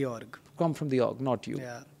from the org. Not you.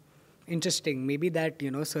 Yeah. Interesting. Maybe that,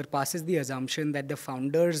 surpasses the assumption that the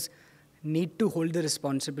founders need to hold the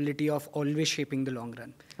responsibility of always shaping the long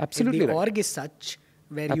run. Absolutely if the right. org is such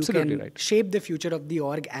where Absolutely you can right. shape the future of the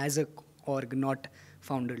org as a org, not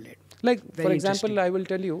founder-led. Like, Very for example, interesting. I will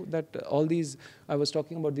tell you that all these, I was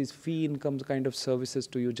talking about these fee income kind of services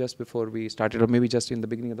to you just before we started, or maybe just in the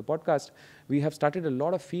beginning of the podcast. We have started a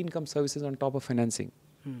lot of fee income services on top of financing.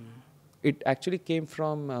 It actually came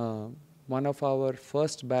from one of our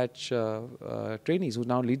first batch trainees who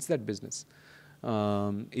now leads that business.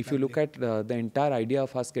 If you look at the entire idea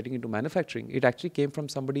of us getting into manufacturing, it actually came from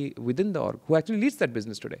somebody within the org who actually leads that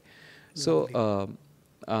business today. So,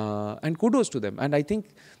 and kudos to them. And I think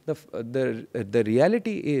the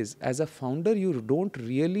reality is, as a founder, you don't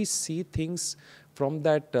really see things from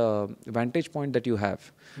that vantage point that you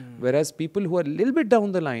have. Whereas people who are a little bit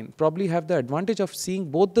down the line probably have the advantage of seeing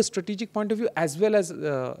both the strategic point of view as well as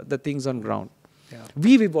the things on ground. Yeah.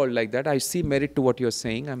 We've evolved like that. I see merit to what you're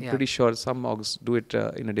saying. I'm Yeah. pretty sure some orgs do it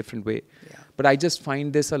in a different way. Yeah. But I just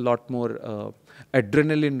find this a lot more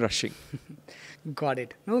adrenaline rushing. Got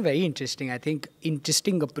it. No, very interesting. I think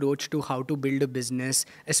interesting approach to how to build a business,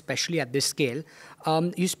 especially at this scale.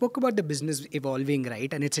 You spoke about the business evolving,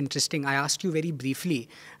 right? And it's interesting. I asked you very briefly,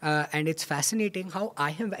 and it's fascinating how I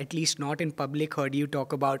have at least not in public heard you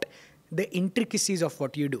talk about the intricacies of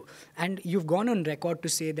what you do. And you've gone on record to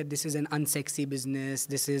say that this is an unsexy business.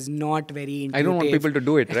 This is not very intuitive. I don't want people to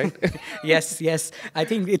do it, right? Yes. I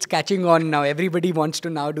think it's catching on now. Everybody wants to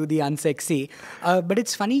now do the unsexy. But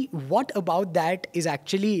it's funny, what about that is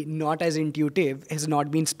actually not as intuitive, has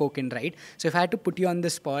not been spoken, right? So if I had to put you on the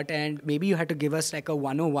spot and maybe you had to give us like a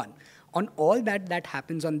 101 on all that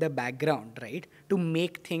happens on the background, right? To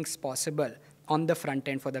make things possible on the front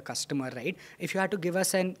end for the customer, right? If you had to give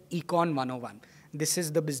us an econ 101, this is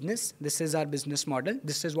the business, this is our business model,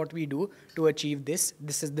 this is what we do to achieve this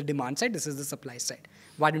is the demand side, this is the supply side.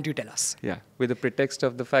 Why don't you tell us? Yeah, with the pretext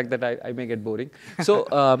of the fact that I may get boring.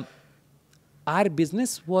 So, our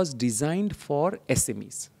business was designed for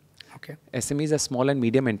SMEs. Okay. SMEs are small and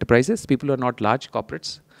medium enterprises, people who are not large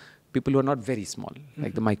corporates, people who are not very small,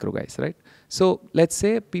 like the micro guys, right? So, let's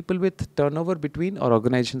say people with turnover between, or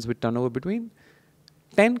organizations with turnover between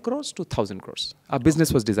 10 crores to 1,000 crores. Our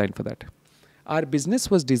business was designed for that. Our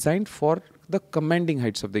business was designed for the commanding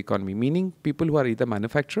heights of the economy, meaning people who are either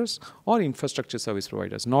manufacturers or infrastructure service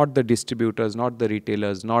providers, not the distributors, not the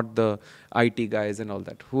retailers, not the IT guys and all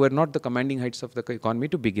that, who are not the commanding heights of the economy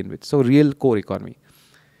to begin with. So, real core economy.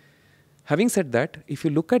 Having said that, if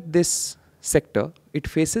you look at this sector, it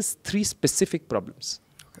faces three specific problems.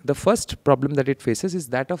 The first problem that it faces is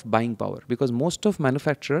that of buying power, because most of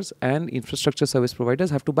manufacturers and infrastructure service providers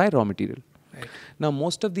have to buy raw material. Right. Now,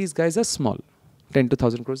 most of these guys are small. 10 to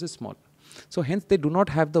 1,000 crores is small. So, hence, they do not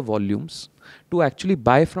have the volumes to actually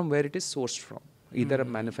buy from where it is sourced from, either a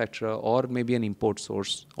manufacturer or maybe an import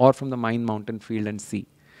source, or from the mine, mountain, field and sea.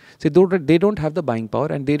 So, they don't have the buying power,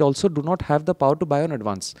 and they also do not have the power to buy on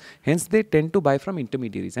advance. Hence, they tend to buy from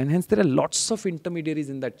intermediaries, and hence there are lots of intermediaries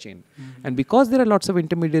in that chain. And because there are lots of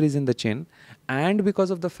intermediaries in the chain, and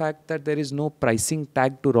because of the fact that there is no pricing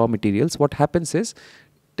tag to raw materials, what happens is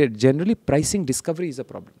that generally pricing discovery is a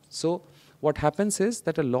problem. So, what happens is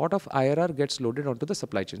that a lot of IRR gets loaded onto the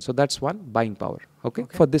supply chain. So, that's one, buying power, okay,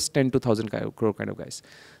 for this 10 to 1,000 crore kind of guys.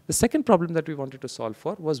 The second problem that we wanted to solve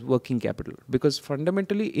for was working capital, because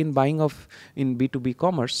fundamentally in buying in B2B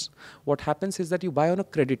commerce, what happens is that you buy on a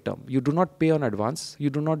credit term. You do not pay on advance. You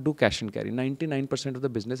do not do cash and carry. 99% of the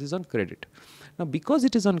business is on credit. Now, because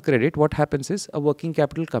it is on credit, what happens is a working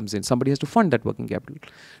capital comes in. Somebody has to fund that working capital.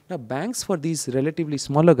 Now, banks for these relatively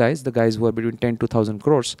smaller guys, the guys who are between 10 to 1,000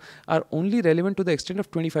 crores, are only relevant to the extent of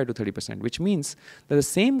 25 to 30%, which means that the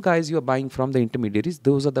same guys you are buying from, the intermediaries,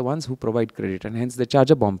 those are the ones who provide credit, and hence they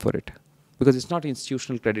charge a bomb for it, because it's not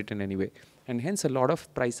institutional credit in any way. And hence a lot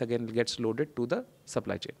of price again gets loaded to the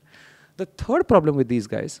supply chain. The third problem with these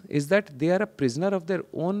guys is that they are a prisoner of their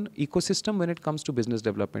own ecosystem when it comes to business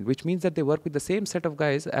development, which means that they work with the same set of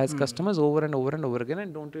guys as customers over and over and over again,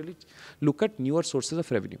 and don't really look at newer sources of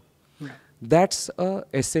revenue. That's a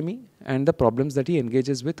SME and the problems that he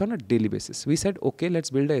engages with on a daily basis. We said, okay, let's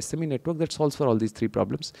build a SME network that solves for all these three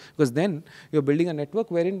problems. Because then you're building a network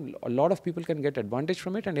wherein a lot of people can get advantage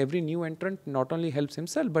from it, and every new entrant not only helps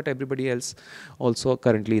himself, but everybody else also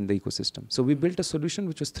currently in the ecosystem. So we built a solution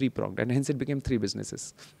which was three-pronged, and hence it became three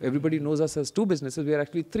businesses. Everybody knows us as two businesses. We are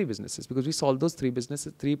actually three businesses because we solve those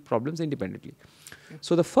three problems independently.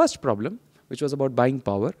 So the first problem, which was about buying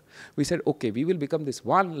power, we said, okay, we will become this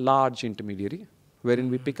one large intermediary wherein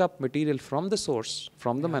we pick up material from the source,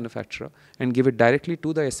 from the manufacturer, and give it directly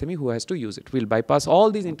to the SME who has to use it. We'll bypass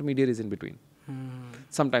all these intermediaries in between.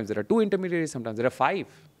 Sometimes there are 2 intermediaries, sometimes there are 5,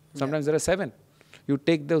 sometimes there are 7. You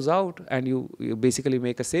take those out and you basically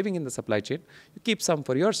make a saving in the supply chain. You keep some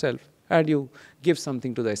for yourself and you give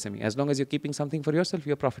something to the SME. As long as you're keeping something for yourself,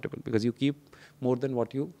 you're profitable because you keep more than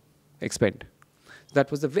what you expend. That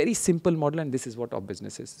was a very simple model, and this is what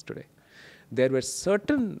OfBusiness is today. There were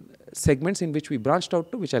certain segments in which we branched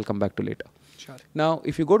out to, which I'll come back to later. Sure. Now,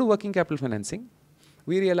 if you go to working capital financing,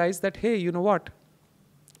 we realized that, hey, you know what?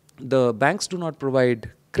 The banks do not provide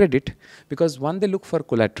credit because one, they look for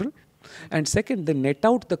collateral, and second, they net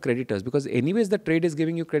out the creditors because anyways the trade is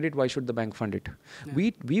giving you credit, why should the bank fund it?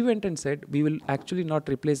 Yeah. We went and said, we will actually not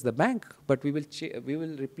replace the bank, but we will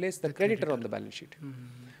replace the creditor on the balance sheet.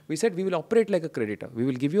 We said we will operate like a creditor. We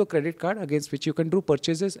will give you a credit card against which you can do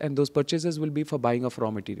purchases, and those purchases will be for buying of raw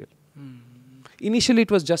material. Initially, it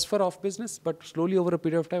was just for OfBusiness, but slowly over a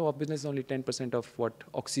period of time, OfBusiness is only 10% of what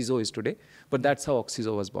Oxizo is today. But that's how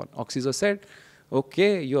Oxizo was born. Oxizo said,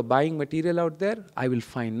 okay, you are buying material out there, I will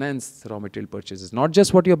finance raw material purchases. Not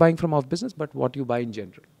just what you're buying from OfBusiness, but what you buy in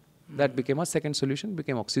general. That became our second solution,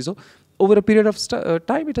 became Oxizo. Over a period of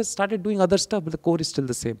time, it has started doing other stuff, but the core is still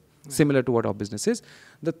the same, similar to what OfBusiness is.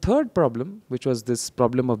 The third problem, which was this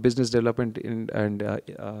problem of business development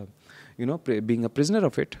being a prisoner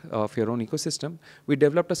of it, of your own ecosystem, we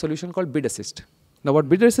developed a solution called Bid Assist. Now, what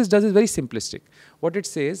Bid Assist does is very simplistic. What it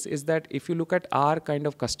says is that if you look at our kind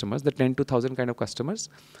of customers, the 10 to 1,000 kind of customers,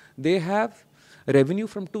 they have revenue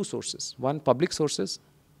from two sources. One, public sources,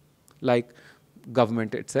 like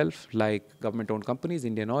government itself, like government-owned companies,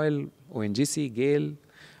 Indian Oil, ONGC, GAIL,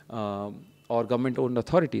 or government-owned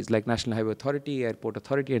authorities like National Highway Authority, Airport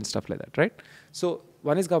Authority, and stuff like that, right? So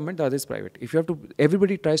one is government, the other is private. If you have to,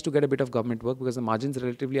 everybody tries to get a bit of government work because the margins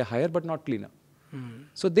relatively are higher but not cleaner.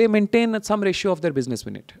 So they maintain some ratio of their business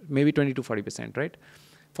in it, maybe 20 to 40%, right?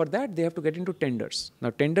 For that, they have to get into tenders. Now,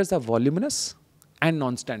 tenders are voluminous and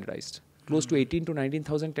non-standardized. Close to 18 to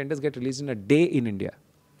 19,000 tenders get released in a day in India.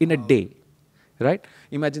 In a day. Right?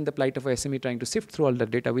 Imagine the plight of a SME trying to sift through all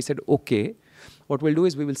that data. We said, okay, what we'll do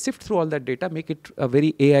is we will sift through all that data, make it a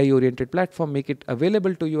very AI-oriented platform, make it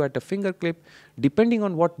available to you at a fingerclip, depending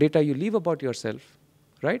on what data you leave about yourself,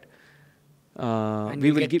 right? And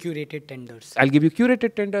we will give curated tenders. I'll give you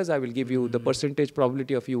curated tenders. I will give you the percentage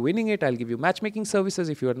probability of you winning it. I'll give you matchmaking services.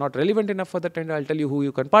 If you are not relevant enough for the tender, I'll tell you who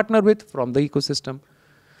you can partner with from the ecosystem.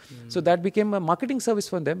 So that became a marketing service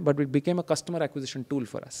for them, but it became a customer acquisition tool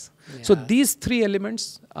for us. Yeah. So these three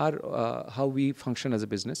elements are how we function as a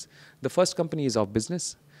business. The first company is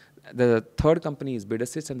OfBusiness. The third company is Bid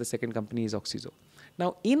Assist, and the second company is Oxizo.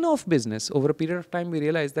 Now, in OfBusiness, over a period of time, we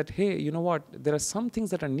realized that, hey, you know what? There are some things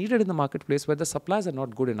that are needed in the marketplace where the suppliers are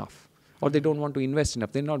not good enough, or they don't want to invest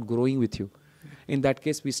enough. They're not growing with you. In that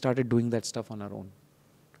case, we started doing that stuff on our own.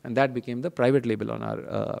 And that became the private label on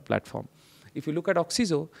our platform. If you look at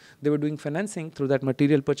Oxizo, they were doing financing through that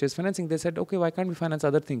material purchase financing. They said, okay, why can't we finance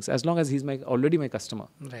other things as long as he's already my customer?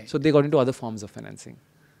 Right. So they got into other forms of financing.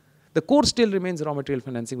 The core still remains raw material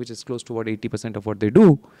financing, which is close to about 80% of what they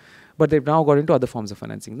do. But they've now got into other forms of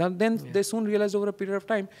financing. Now, then they soon realized over a period of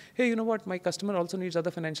time, hey, you know what? My customer also needs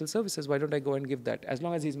other financial services. Why don't I go and give that as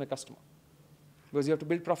long as he's my customer? Because you have to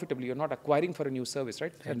build profitably. You're not acquiring for a new service,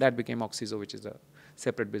 right? And that became Oxizo, which is a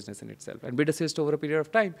separate business in itself. And Bid Assist over a period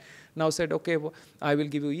of time now said, okay, well, I will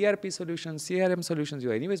give you ERP solutions, CRM solutions.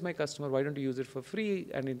 You are anyways my customer. Why don't you use it for free?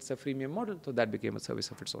 And it's a freemium model. So that became a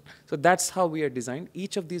service of its own. So that's how we are designed.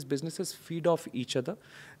 Each of these businesses feed off each other.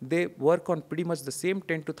 They work on pretty much the same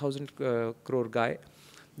 10 to 1,000 crore guy.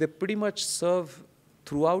 They pretty much serve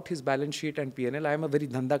throughout his balance sheet and P&L. I am a very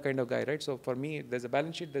dhanda kind of guy, right? So for me, there's a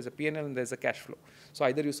balance sheet, there's a P&L, and there's a cash flow. So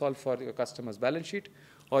either you solve for your customer's balance sheet,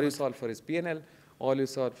 or you solve for his P&L, or you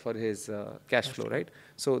solve for his cash flow, right?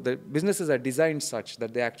 So the businesses are designed such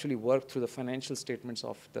that they actually work through the financial statements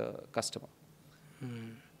of the customer.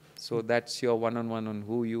 So that's your one-on-one on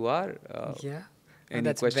who you are. Yeah. Any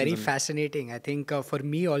That's questions very on- fascinating. I think for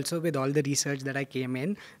me also, with all the research that I came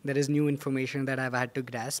in, there is new information that I've had to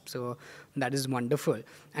grasp. So that is wonderful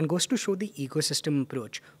and goes to show the ecosystem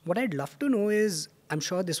approach. What I'd love to know is, I'm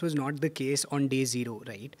sure this was not the case on day zero,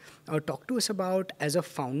 right? Talk to us about, as a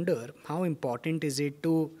founder, how important is it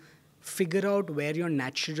to figure out where your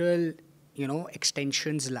natural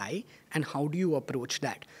extensions lie, and how do you approach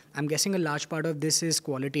that? I'm guessing a large part of this is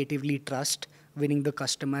qualitatively trust, winning the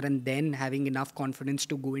customer, and then having enough confidence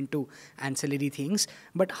to go into ancillary things.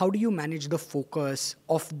 But how do you manage the focus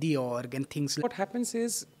of the org and things like What happens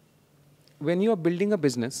is, when you are building a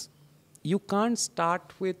business, you can't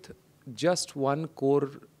start with just one core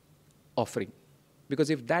offering, because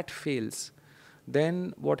if that fails,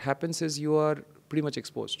 then what happens is you are pretty much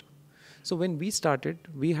exposed. So when we started,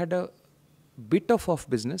 we had a bit of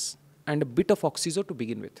business and a bit of Oxizo to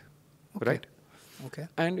begin with, right? Okay.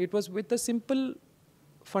 And it was with the simple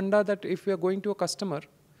funda that if we are going to a customer,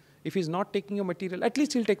 if he's not taking your material, at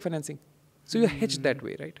least he'll take financing. So you're hedged that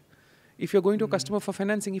way, right? If you're going to a customer for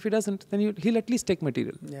financing, if he doesn't, then he'll at least take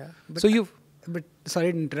material. Yeah. But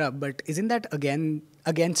sorry to interrupt, but isn't that again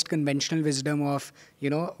against conventional wisdom of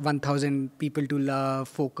 1,000 people to love,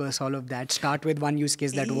 focus, all of that? Start with one use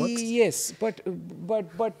case that works. Yes, but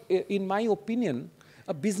in my opinion,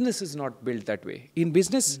 a business is not built that way. In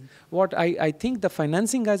business, what I think the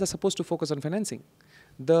financing guys are supposed to focus on financing.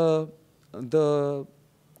 The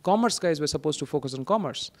commerce guys were supposed to focus on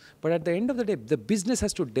commerce. But at the end of the day, the business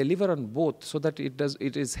has to deliver on both so that it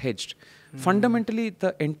is hedged. Fundamentally,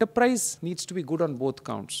 the enterprise needs to be good on both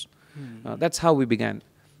counts. That's how we began.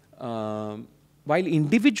 While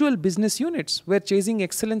individual business units were chasing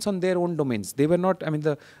excellence on their own domains. They were not,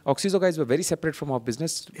 the Oxizo guys were very separate from our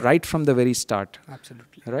business right from the very start.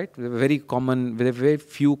 Absolutely. Right? They were very common, with very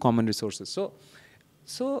few common resources.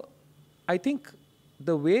 So I think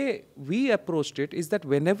the way we approached it is that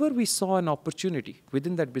whenever we saw an opportunity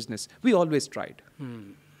within that business, we always tried.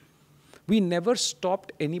 We never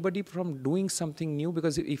stopped anybody from doing something new,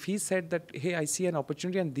 because if he said that, hey, I see an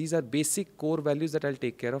opportunity and these are basic core values that I'll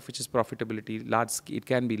take care of, which is profitability, it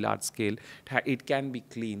can be large scale, it can be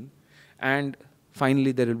clean, and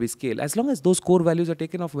finally there will be scale. As long as those core values are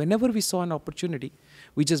taken off, whenever we saw an opportunity,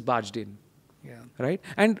 we just barged in. Yeah. Right?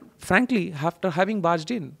 And frankly, after having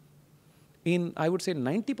barged in, I would say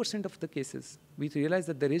 90% of the cases, we realized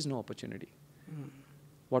that there is no opportunity.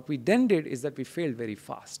 What we then did is that we failed very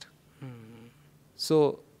fast.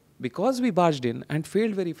 So because we barged in and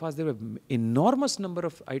failed very fast, there were enormous number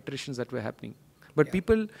of iterations that were happening. But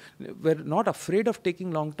people were not afraid of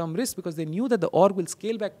taking long-term risks, because they knew that the org will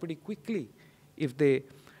scale back pretty quickly if they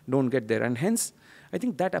don't get there. And hence, I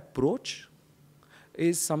think that approach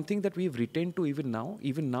is something that we've retained to even now.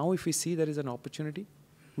 Even now, if we see there is an opportunity,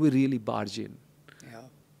 we really barge in. Yeah.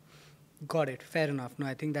 Got it. Fair enough. No,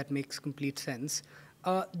 I think that makes complete sense.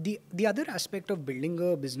 The other aspect of building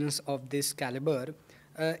a business of this caliber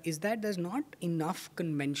is that there's not enough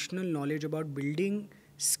conventional knowledge about building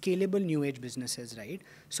scalable new age businesses, right?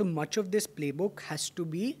 So much of this playbook has to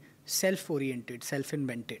be self-oriented,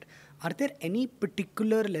 self-invented. Are there any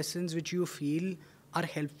particular lessons which you feel are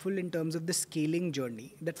helpful in terms of the scaling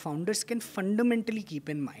journey that founders can fundamentally keep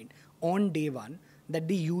in mind on day one that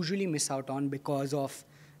they usually miss out on because of,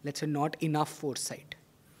 let's say, not enough foresight?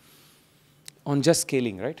 On just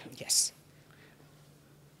scaling, right? Yes.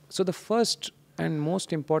 So the first and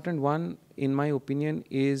most important one, in my opinion,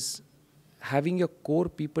 is having your core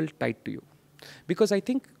people tied to you. Because I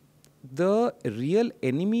think the real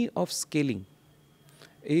enemy of scaling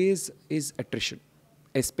is attrition,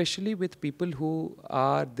 especially with people who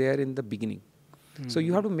are there in the beginning. So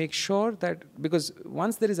you have to make sure that, because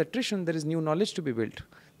once there is attrition, there is new knowledge to be built.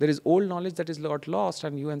 There is old knowledge that is got lost,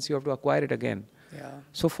 and you have to acquire it again. Yeah.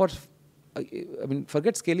 So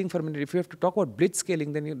forget scaling for a minute. If you have to talk about blitz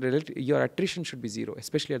scaling, then your attrition should be zero,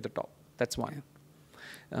 especially at the top. That's one.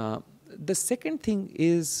 Yeah. The second thing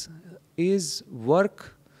is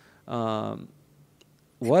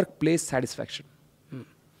workplace satisfaction.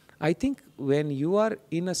 I think when you are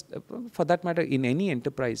for that matter, in any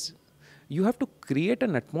enterprise, you have to create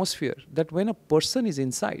an atmosphere that when a person is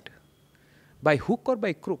inside, by hook or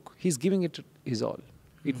by crook, he's giving it his all.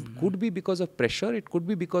 It could be because of pressure, it could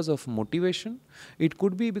be because of motivation, it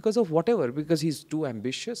could be because of whatever, because he's too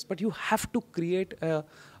ambitious. But you have to create a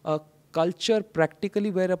culture practically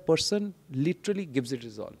where a person literally gives it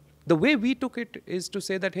his all. The way we took it is to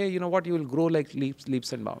say that, hey, you know what, you will grow like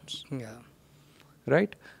leaps and bounds. Yeah.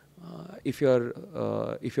 Right? If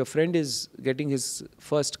your friend is getting his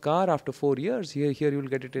first car after 4 years, here you will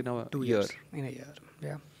get it in a 2 year. years. In a year.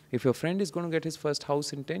 Yeah. If your friend is going to get his first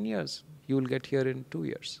house in 10 years, you will get here in 2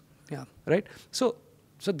 years. Yeah. Right? So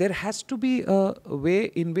there has to be a way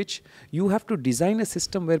in which you have to design a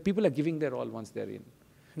system where people are giving their all once they're in.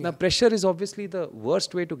 Yeah. Now, pressure is obviously the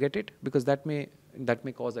worst way to get it, because that may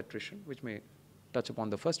cause attrition, which may touch upon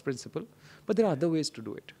the first principle. But there are other ways to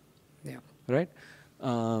do it. Yeah. Right?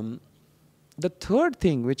 The third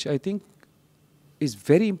thing, which I think is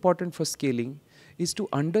very important for scaling, is to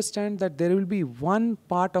understand that there will be one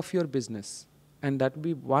part of your business, and that will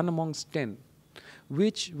be one amongst 10,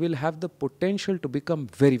 which will have the potential to become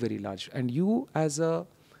very, very large. And you as a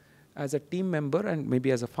team member and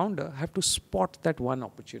maybe as a founder have to spot that one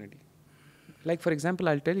opportunity. Like, for example,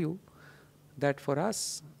 I'll tell you that for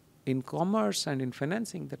us in commerce and in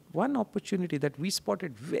financing, that one opportunity that we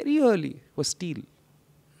spotted very early was steel.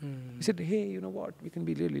 We said, hey, you know what? We can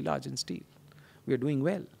be really large in steel. We are doing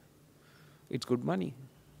well. It's good money.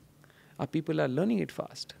 Our people are learning it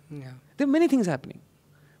fast. Yeah. There are many things happening.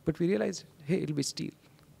 But we realized, hey, it'll be steel.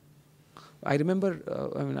 I remember,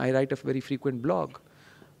 I write a very frequent blog.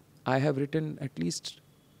 I have written at least,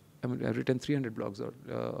 I've written 300 blogs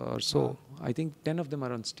or so. Wow. I think 10 of them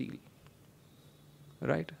are on steel.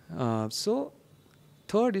 Right? So,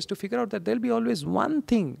 third is to figure out that there'll be always one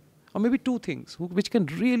thing, or maybe two things, which can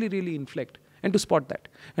really, really inflect, and to spot that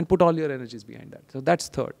and put all your energies behind that. So that's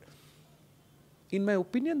third. In my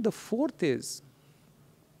opinion, the fourth is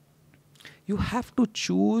you have to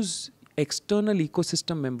choose external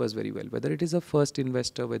ecosystem members very well, whether it is a first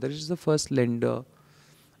investor, whether it is the first lender,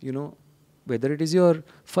 whether it is your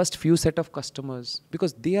first few set of customers,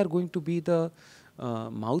 because they are going to be the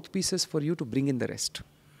mouthpieces for you to bring in the rest.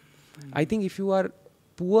 I think if you are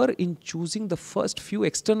poor in choosing the first few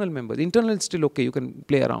external members, internal is still okay, you can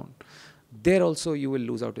play around. There also you will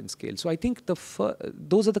lose out in scale. So I think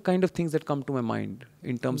those are the kind of things that come to my mind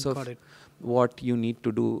in terms of what you need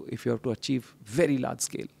to do if you have to achieve very large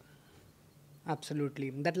scale.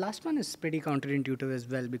 Absolutely. That last one is pretty counterintuitive as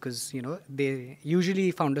well, because, they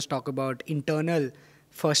usually founders talk about internal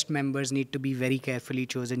first members need to be very carefully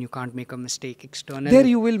chosen. You can't make a mistake. External. There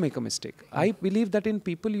you will make a mistake. I believe that in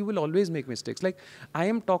people you will always make mistakes. Like I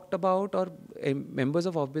am talked about, or members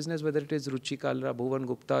of OfBusiness, whether it is Ruchi Kalra, Bhuvan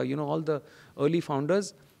Gupta, all the early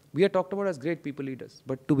founders, we are talked about as great people leaders.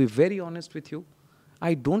 But to be very honest with you,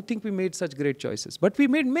 I don't think we made such great choices. But we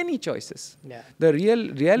made many choices. Yeah. The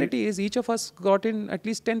reality is each of us got in at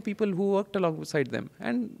least 10 people who worked alongside them.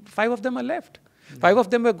 And 5 of them are left. 5 of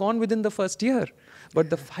them were gone within the first year. But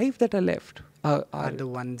the 5 that are left are the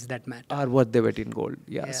ones that matter. Are worth their weight in gold.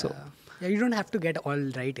 Yeah. So. Yeah, you don't have to get all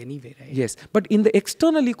right anyway, right? Yes. But in the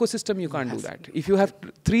external ecosystem, you can't do that. If you have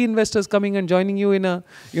 3 investors coming and joining you in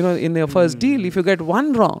in your first deal, if you get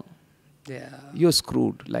one wrong, you're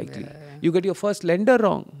screwed likely. You get your first lender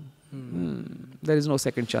wrong, there is no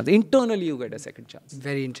second chance. Internally, you get a second chance.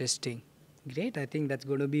 Very interesting. Great. I think that's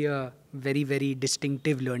going to be a very, very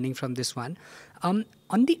distinctive learning from this one. On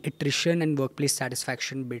the attrition and workplace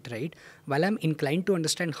satisfaction bit, right? While I'm inclined to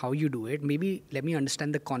understand how you do it, maybe let me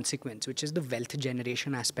understand the consequence, which is the wealth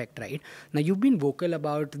generation aspect, right? Now, you've been vocal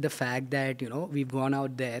about the fact that, we've gone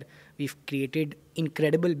out there, we've created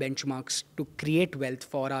incredible benchmarks to create wealth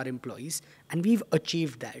for our employees, and we've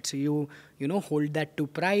achieved that. So you hold that to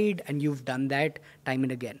pride, and you've done that time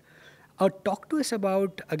and again. Talk to us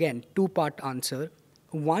about, again, 2-part answer.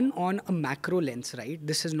 One on a macro lens, right?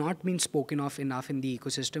 This has not been spoken of enough in the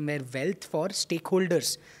ecosystem, where wealth for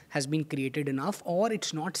stakeholders has been created enough, or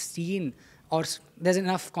it's not seen, or there's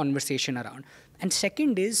enough conversation around. And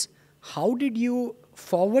second is, how did you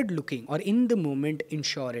forward-looking or in the moment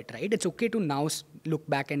ensure it, right? It's okay to now look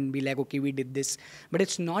back and be like, okay, we did this, but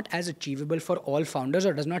it's not as achievable for all founders,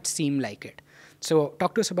 or does not seem like it. So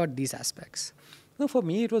talk to us about these aspects. No, for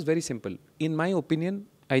me, it was very simple. In my opinion,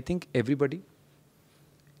 I think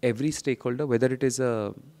every stakeholder, whether it is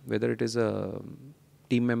a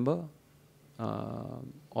team member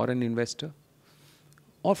or an investor,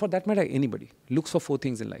 or for that matter, anybody, looks for 4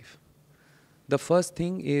 things in life. The first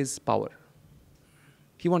thing is power.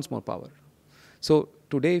 He wants more power. So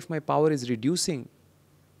today, if my power is reducing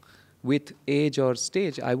with age or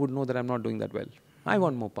stage, I would know that I'm not doing that well. I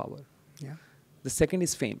want more power. Yeah. The second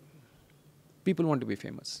is fame. People want to be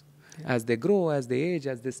famous. Yeah. As they grow, as they age,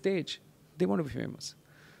 as they stage, they want to be famous.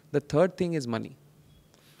 The third thing is money.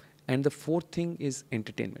 And the fourth thing is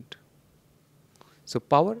entertainment. So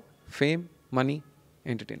power, fame, money,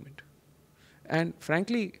 entertainment. And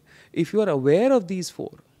frankly, if you are aware of these 4,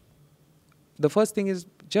 the first thing is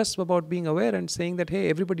just about being aware and saying that, hey,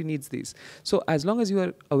 everybody needs these. So as long as you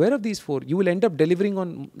are aware of these 4, you will end up delivering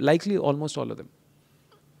on likely almost all of them.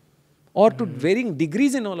 Or to varying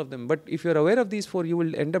degrees in all of them. But if you're aware of these 4, you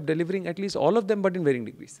will end up delivering at least all of them, but in varying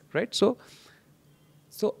degrees, right? So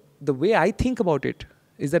the way I think about it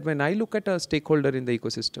is that when I look at a stakeholder in the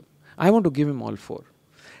ecosystem, I want to give him all four.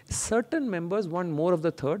 Certain members want more of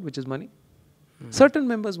the third, which is money. Certain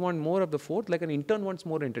members want more of the fourth, like an intern wants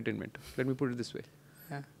more entertainment. Let me put it this way.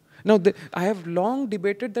 Yeah. Now, I have long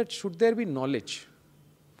debated that should there be knowledge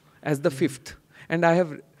as the fifth. And I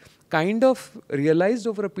have kind of realized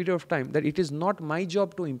over a period of time that it is not my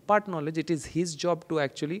job to impart knowledge, it is his job to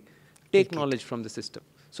actually take knowledge from the system.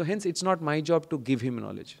 So hence, it's not my job to give him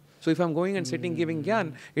knowledge. So if I'm going and sitting giving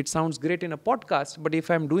gyan, it sounds great in a podcast. But if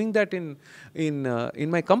I'm doing that in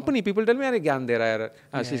my company, people tell me, "Arey gyan de raha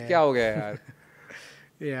hai, Ashish, kya ho gaya yaar?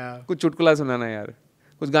 Yeah. Kuch chutkula sunana yaar,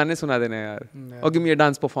 kuch gaane suna dena yaar, or give me a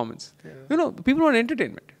dance performance." You know, people want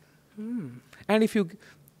entertainment. And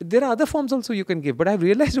there are other forms also you can give. But I've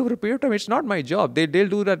realized over a period of time, it's not my job.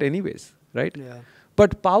 They'll do that anyways, right? Yeah.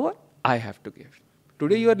 But power, I have to give.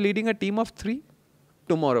 Today you are leading a team of 3,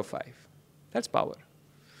 tomorrow 5. That's power.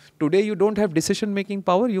 Today you don't have decision-making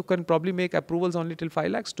power. You can probably make approvals only till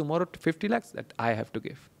 5 lakhs. Tomorrow 50 lakhs. That I have to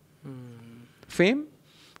give. Fame.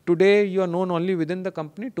 Today you are known only within the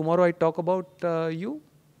company. Tomorrow I talk about you.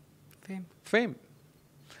 Fame.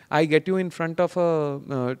 I get you in front of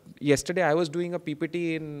yesterday I was doing a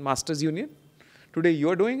PPT in Masters Union. Today you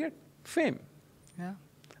are doing it. Fame. Yeah.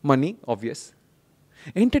 Money, obvious.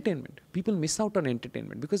 Entertainment. People miss out on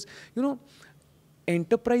entertainment because, you know,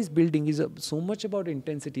 enterprise building is so much about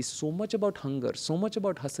intensity, so much about hunger, so much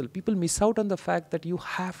about hustle. People miss out on the fact that you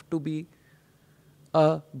have to be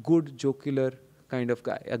a good, jocular kind of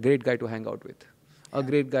guy, a great guy to hang out with, a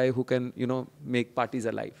great guy who can, you know, make parties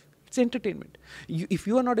alive. It's entertainment. If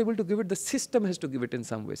you are not able to give it, the system has to give it in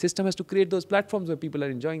some way. System has to create those platforms where people are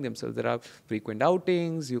enjoying themselves. There are frequent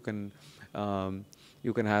outings. You can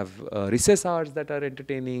have recess hours that are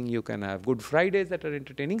entertaining. You can have Good Fridays that are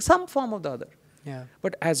entertaining. Some form of the other. Yeah.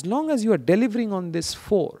 But as long as you are delivering on this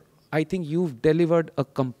 4, I think you've delivered a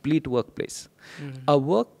complete workplace. A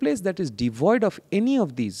workplace that is devoid of any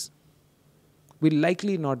of these will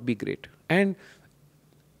likely not be great. And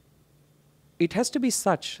it has to be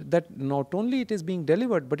such that not only it is being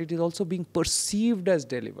delivered, but it is also being perceived as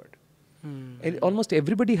delivered. And almost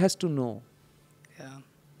everybody has to know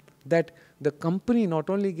that the company not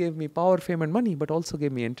only gave me power, fame and money, but also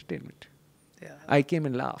gave me entertainment. Yeah. I came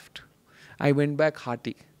and laughed. I went back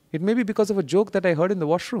hearty. It may be because of a joke that I heard in the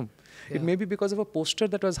washroom. It may be because of a poster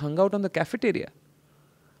that was hung out on the cafeteria.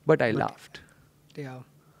 But I laughed. Yeah.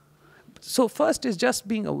 So first is just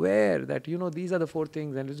being aware that, you know, these are the 4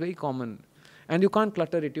 things and it's very common. And you can't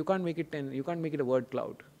clutter it. You can't make it 10. You can't make it a word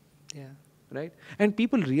cloud. Yeah. Right? And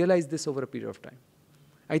people realize this over a period of time.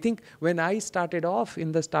 I think when I started off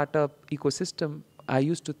in the startup ecosystem, I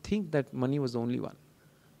used to think that money was the only one.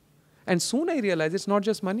 And soon I realized it's not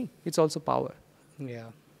just money, it's also power. Yeah.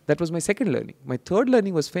 That was my second learning. My third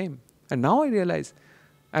learning was fame. And now I realize,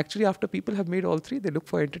 actually after people have made all 3, they look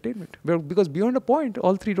for entertainment. Because beyond a point,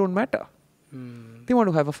 all 3 don't matter. They want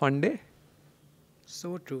to have a fun day.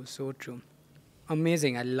 So true, so true.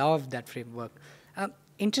 Amazing. I love that framework.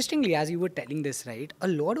 Interestingly, as you were telling this, right, a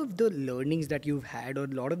lot of the learnings that you've had or a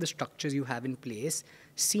lot of the structures you have in place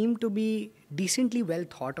seem to be decently well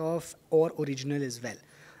thought of or original as well.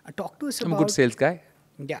 Talk to us about... I'm a good sales guy.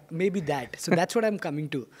 Yeah, maybe that. So that's what I'm coming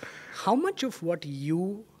to. How much of what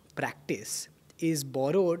you practice is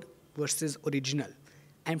borrowed versus original?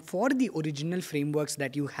 And for the original frameworks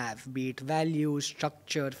that you have, be it values,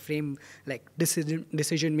 structure, like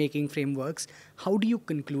decision-making frameworks, how do you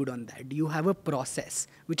conclude on that? Do you have a process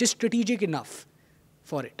which is strategic enough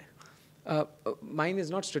for it? Mine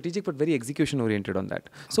is not strategic, but very execution-oriented on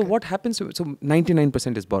that. So what happens, so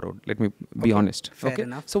 99% is borrowed, let me be honest. Fair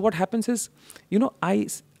enough. So what happens is, you know,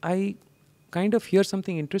 I kind of hear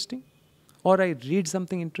something interesting, or I read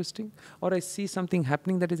something interesting, or I see something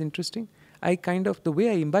happening that is interesting. The way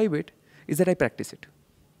I imbibe it is that I practice it.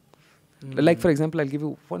 Like, for example, I'll give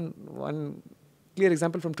you one clear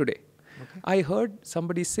example from today. I heard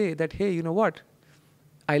somebody say that, hey, you know what?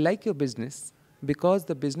 I like your business because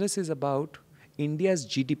the business is about India's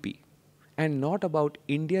GDP and not about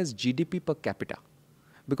India's GDP per capita.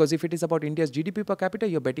 Because if it is about India's GDP per capita,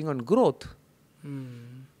 you're betting on growth.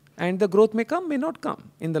 And the growth may come, may not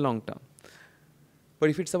come in the long term. But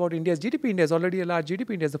if it's about India's GDP, India is already a large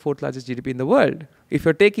GDP. India is the 4th largest GDP in the world. If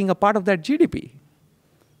you're taking a part of that GDP,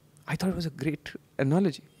 I thought it was a great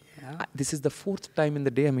analogy. Yeah. This is the 4th time in the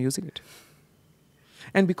day I'm using it.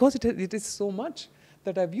 And because it is so much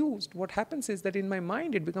that I've used, what happens is that in my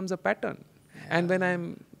mind, it becomes a pattern. Yeah. And when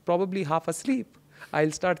I'm probably half asleep, I'll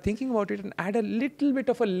start thinking about it and add a little bit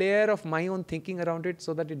of a layer of my own thinking around it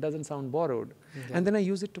so that it doesn't sound borrowed. Yeah. And then I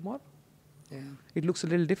use it tomorrow. Yeah. It looks a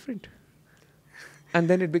little different. And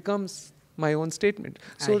then it becomes my own statement.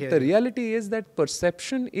 So the reality is that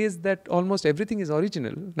perception is that almost everything is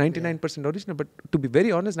original, 99% original, but to be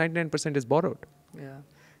very honest, 99% is borrowed. Yeah.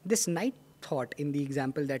 This night thought in the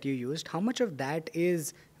example that you used, how much of that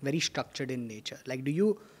is very structured in nature? Like, do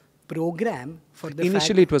you program for the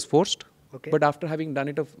Initially it was forced, Okay. but after having done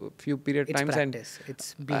it a few period It's times practice.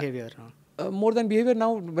 It's behavior now. more than behavior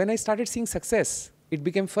now, when I started seeing success, it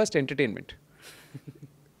became first entertainment.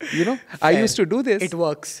 You know, I used to do this. It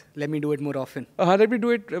works. Let me do it more often. Let me do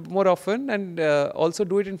it more often, and also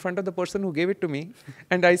do it in front of the person who gave it to me.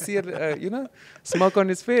 And I see a, smirk on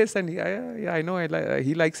his face, and I know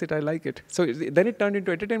he likes it, I like it. So then it turned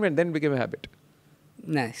into entertainment, then became a habit.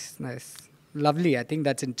 Nice. Lovely. I think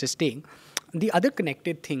that's interesting. The other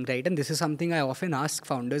connected thing, right, and this is something I often ask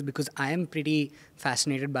founders because I am pretty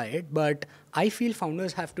fascinated by it, but I feel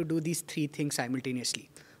founders have to do these three things simultaneously.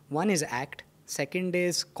 One is act, second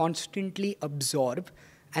is constantly absorb,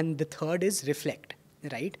 and the third is reflect,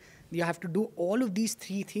 right? You have to do all of these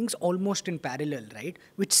three things almost in parallel, right?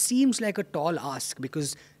 Which seems like a tall ask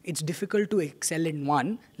because it's difficult to excel in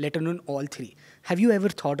one, let alone all three. Have you ever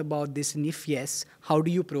thought about this? And if yes, how do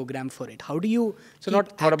you program for it? How do you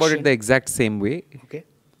not thought about it the exact same way. Okay.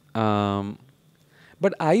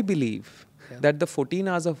 But I believe that the 14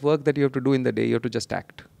 hours of work that you have to do in the day, you have to just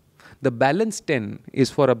act. The balance 10 is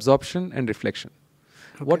for absorption and reflection.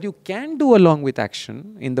 Okay. What you can do along with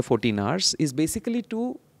action in the 14 hours is basically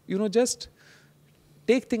to, just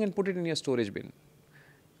take thing and put it in your storage bin.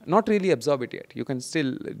 Not really absorb it yet. You can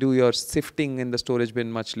still do your sifting in the storage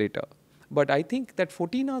bin much later. But I think that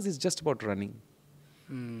 14 hours is just about running.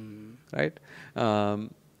 Right?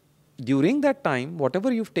 During that time,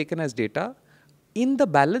 whatever you've taken as data, in the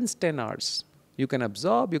balance 10 hours, you can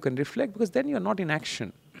absorb, you can reflect, because then you're not in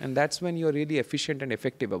action. And that's when you're really efficient and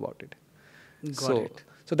effective about it. Got it.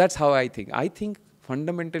 So that's how I think. I think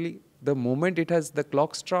fundamentally, the moment the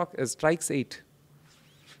clock strikes 8,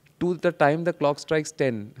 to the time the clock strikes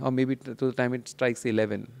 10, or maybe to the time it strikes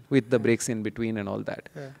 11, with the breaks in between and all that,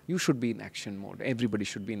 you should be in action mode. Everybody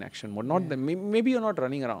should be in action mode. Maybe you're not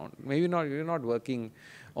running around. Maybe you're not working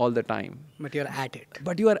all the time. But you're at it.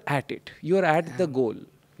 But you are at it. You are at the goal.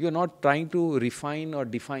 You're not trying to refine or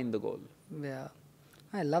define the goal. Yeah.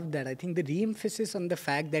 I love that. I think the re-emphasis on the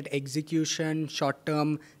fact that execution,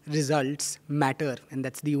 short-term results matter, and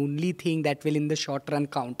that's the only thing that will in the short run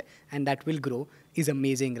count and that will grow is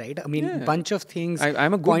amazing, right? I mean, bunch of things.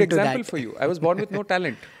 I'm a good example for you. I was born with no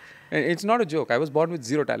talent. And it's not a joke. I was born with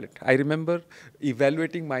zero talent. I remember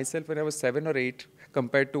evaluating myself when I was 7 or 8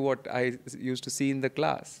 compared to what I used to see in the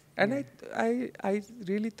class. And I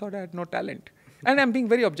really thought I had no talent. And I'm being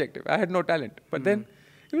very objective. I had no talent. But then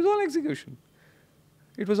it was all execution.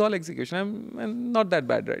 It was all execution. I'm not that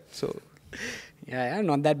bad, right? So, yeah,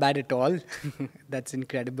 not that bad at all. That's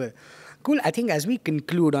incredible. Cool. I think as we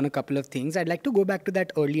conclude on a couple of things, I'd like to go back to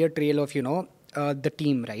that earlier trail of, the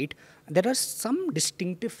team, right? There are some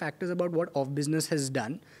distinctive factors about what OfBusiness has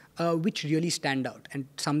done, which really stand out. And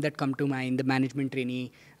some that come to mind, the management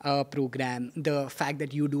trainee program, the fact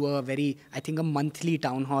that you do a monthly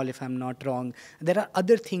town hall, if I'm not wrong. There are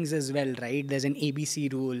other things as well, right? There's an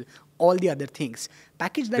ABC rule, all the other things.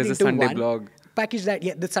 Package that into one. There's a Sunday blog. Package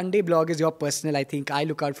that, the Sunday blog is your personal, I think. I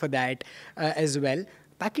look out for that as well.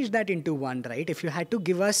 Package that into one, right? If you had to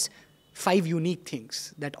give us 5 unique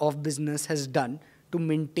things that OfBusiness has done to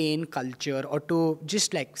maintain culture or to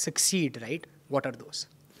just succeed, right? What are those?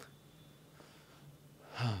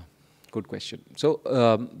 Good question.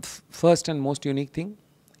 So, first and most unique thing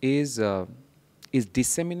is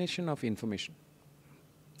dissemination of information.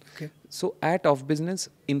 Okay. So, at OfBusiness,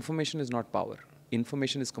 information is not power.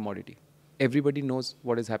 Information is commodity. Everybody knows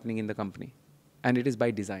what is happening in the company, and it is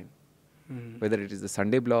by design. Whether it is the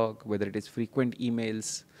Sunday blog, whether it is frequent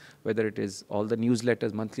emails, whether it is all the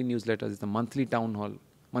newsletters, monthly newsletters, the monthly town hall.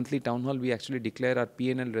 Monthly town hall, we actually declare our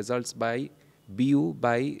P&L results by BU,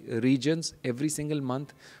 by regions every single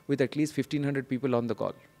month with at least 1,500 people on the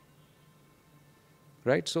call.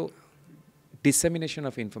 Right? So, dissemination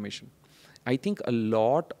of information. I think a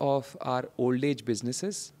lot of our old age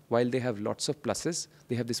businesses, while they have lots of pluses,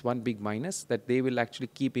 they have this one big minus that they will actually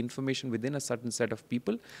keep information within a certain set of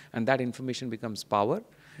people, and that information becomes power.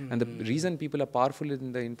 And the reason people are powerful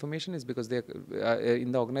in the information is because they are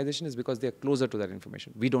in the organization is because they are closer to that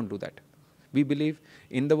information. We don't do that. We believe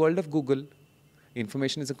in the world of Google,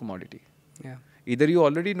 information is a commodity. Yeah. Either you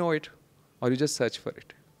already know it or you just search for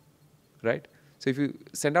it. Right? So if you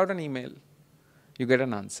send out an email, you get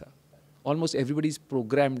an answer. Almost everybody is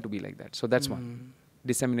programmed to be like that. So that's one.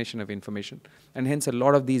 Dissemination of information. And hence a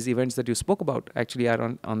lot of these events that you spoke about actually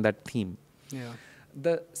are on that theme. Yeah.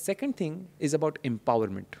 The second thing is about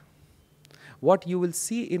empowerment. What you will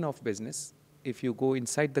see in OfBusiness, if you go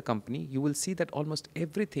inside the company, you will see that almost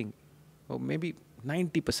everything, or maybe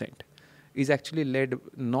 90%, is actually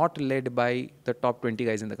not led by the top 20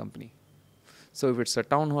 guys in the company. So if it's a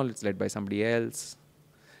town hall, it's led by somebody else.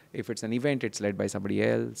 If it's an event, it's led by somebody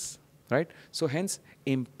else, right? So hence,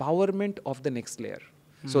 empowerment of the next layer.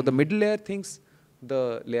 So the middle layer thinks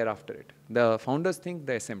the layer after it. The founders think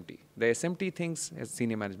the SMT. The SMT thinks as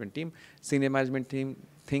senior management team. Senior management team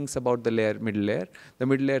thinks about the middle layer. The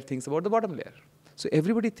middle layer thinks about the bottom layer. So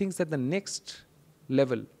everybody thinks that the next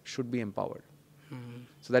level should be empowered.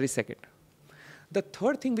 So that is second. The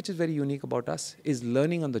third thing which is very unique about us is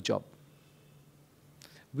learning on the job.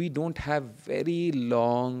 We don't have very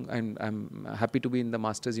long, and I'm happy to be in the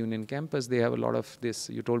Masters Union campus. They have a lot of this.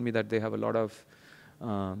 You told me that they have a lot of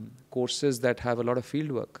courses that have a lot of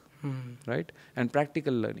field work, right? And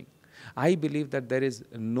practical learning. I believe that there is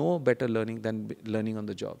no better learning than learning on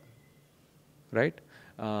the job, right?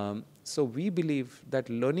 So we believe that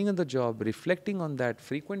learning on the job, reflecting on that,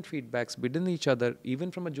 frequent feedbacks within each other, even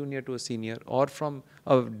from a junior to a senior or from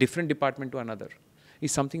a different department to another,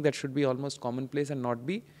 is something that should be almost commonplace and not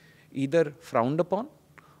be either frowned upon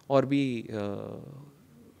or be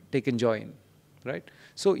taken joy in, right?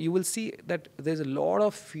 So you will see that there's a lot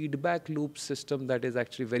of feedback loop system that is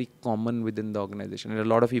actually very common within the organization. And a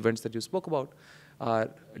lot of events that you spoke about are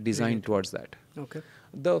designed towards that. Okay.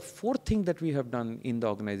 The fourth thing that we have done in the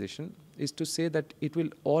organization is to say that it will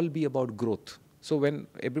all be about growth. So when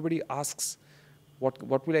everybody asks,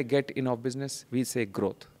 what will I get in OfBusiness? We say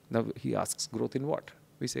growth. Now he asks, growth in what?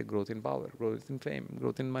 We say growth in power, growth in fame,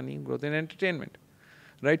 growth in money, growth in entertainment,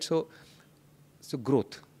 right? So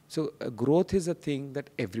growth. So growth is a thing that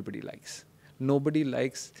everybody likes. Nobody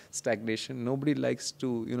likes stagnation. Nobody likes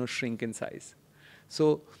to, shrink in size.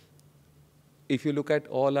 So if you look at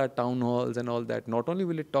all our town halls and all that, not only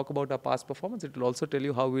will it talk about our past performance, it will also tell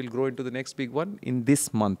you how we'll grow into the next big one in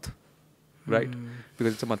this month, right?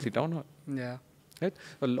 Because it's a monthly town hall. Yeah. Right?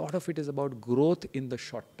 A lot of it is about growth in the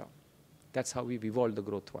short term. That's how we've evolved the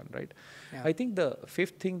growth one, right? Yeah. I think the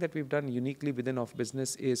fifth thing that we've done uniquely within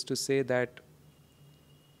OfBusiness is to say that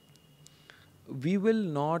we will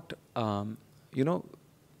not,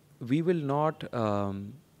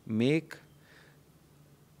 make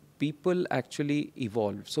people actually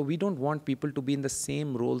evolve. So we don't want people to be in the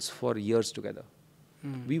same roles for years together.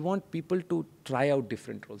 We want people to try out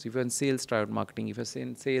different roles. If you're in sales, try out marketing. If you're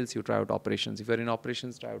in sales, you try out operations. If you're in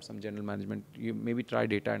operations, try out some general management. You maybe try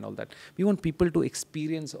data and all that. We want people to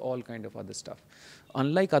experience all kind of other stuff.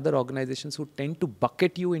 Unlike other organizations who tend to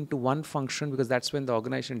bucket you into one function because that's when the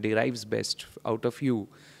organization derives best out of you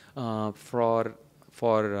for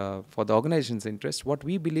the organization's interest, what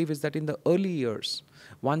we believe is that in the early years,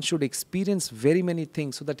 one should experience very many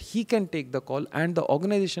things so that he can take the call and the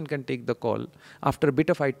organization can take the call after a bit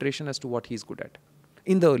of iteration as to what he's good at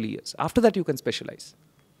in the early years. After that, you can specialize.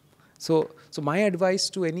 So my advice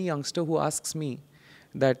to any youngster who asks me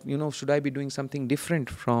that, should I be doing something different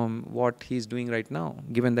from what he's doing right now,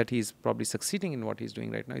 given that he's probably succeeding in what he's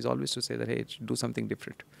doing right now, is always to say that, hey, do something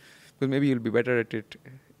different. Because maybe you'll be better at it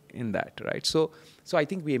in that, right? So I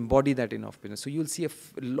think we embody that in OfBusiness. So you'll see a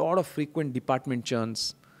lot of frequent department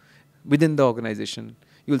churns within the organization.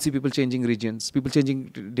 You'll see people changing regions, people changing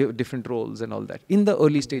different roles and all that in the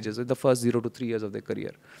early stages, in the first 0 to 3 years of their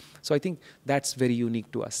career. So I think that's very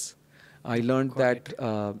unique to us. I learned that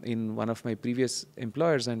in one of my previous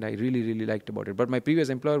employers, and I really, really liked about it. But my previous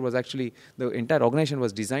employer was actually, the entire organization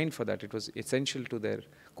was designed for that. It was essential to their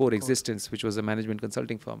core existence, which was a management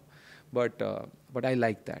consulting firm. But I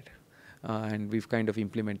liked that, and we've kind of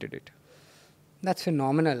implemented it. That's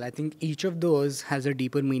phenomenal. I think each of those has a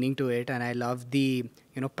deeper meaning to it, and I love the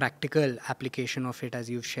practical application of it as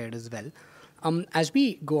you've shared as well. As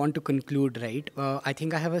we go on to conclude, right, I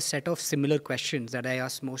think I have a set of similar questions that I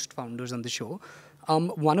ask most founders on the show.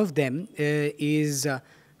 One of them is,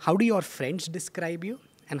 how do your friends describe you,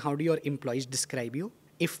 and how do your employees describe you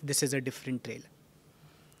if this is a different trail?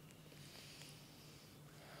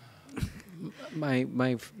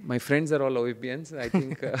 My friends are all OFBNs, I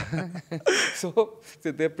think. So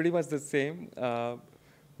they're pretty much the same.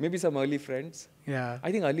 Maybe some early friends. Yeah.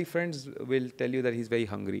 I think early friends will tell you that he's very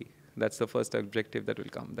hungry. That's the first objective that will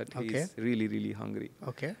come, that he's really, really hungry.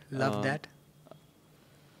 Okay, love that.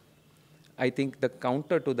 I think the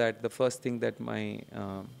counter to that, the first thing that my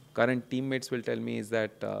current teammates will tell me is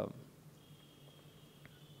that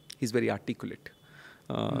he's very articulate.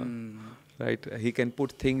 Right? He can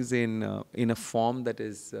put things in a form that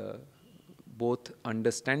is both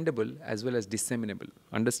understandable as well as disseminable.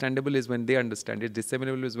 Understandable is when they understand it.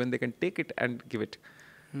 Disseminable is when they can take it and give it,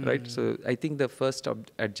 right? So I think the first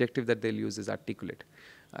adjective that they'll use is articulate.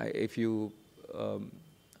 If you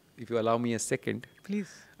allow me a second,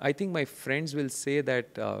 Please. I think my friends will say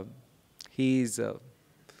that he's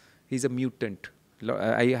a mutant.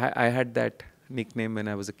 I had that nickname when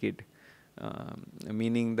I was a kid,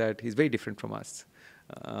 meaning that he's very different from us.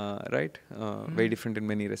 Right? Very different in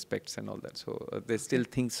many respects and all that. So they still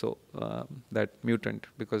think so, that mutant,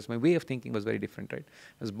 because my way of thinking was very different, right?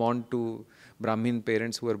 I was born to Brahmin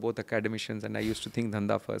parents who were both academicians, and I used to think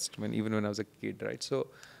dhanda first, even when I was a kid, right? So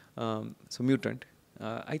mutant.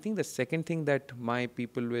 I think the second thing that my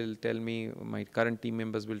people will tell me, my current team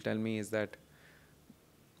members will tell me, is that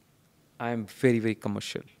I am very, very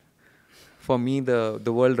commercial. For me,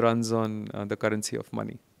 the world runs on the currency of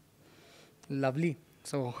money. Lovely.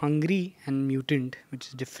 So hungry and mutant, which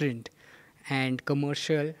is different, and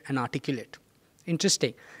commercial and articulate.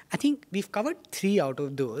 Interesting. I think we've covered 3 out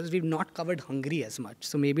of those. We've not covered hungry as much.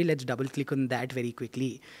 So maybe let's double click on that very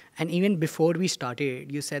quickly. And even before we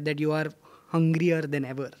started, you said that you are hungrier than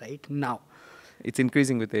ever, right? Now. It's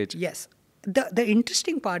increasing with age. Yes. The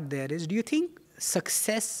interesting part there is, do you think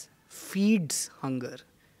success feeds hunger?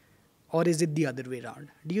 Or is it the other way around?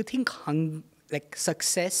 Do you think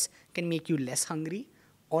success can make you less hungry,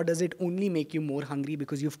 or does it only make you more hungry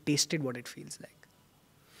because you've tasted what it feels like?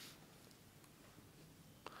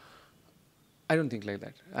 I don't think like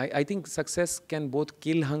that. I think success can both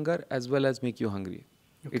kill hunger as well as make you hungry.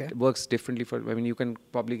 Okay. It works differently you can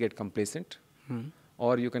probably get complacent,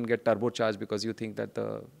 or you can get turbocharged because you think that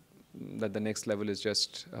the next level is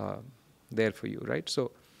just there for you, right?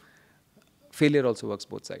 So failure also works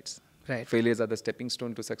both sides. Right. Failures are the stepping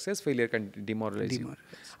stone to success. Failure can demoralize you.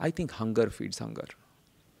 I think hunger feeds hunger.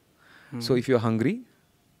 So if you're hungry,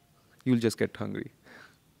 you'll just get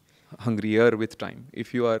hungrier with time.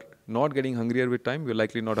 If you are not getting hungrier with time, you're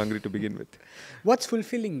likely not hungry to begin with. What's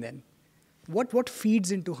fulfilling then? What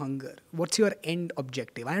feeds into hunger? What's your end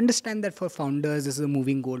objective? I understand that for founders, this is a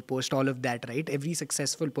moving goalpost, all of that, right? Every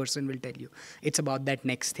successful person will tell you it's about that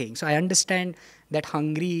next thing. So I understand that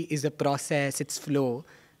hungry is a process, it's flow.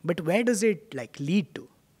 But where does it lead to?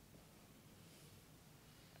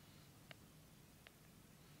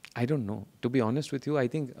 I don't know. To be honest with you, I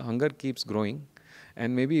think hunger keeps growing.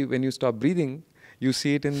 And maybe when you stop breathing, you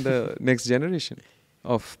see it in the next generation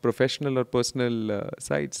of professional or personal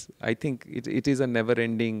sides. I think it is a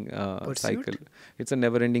never-ending cycle. It's a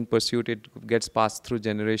never-ending pursuit. It gets passed through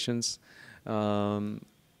generations. There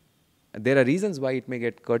are reasons why it may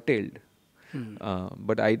get curtailed.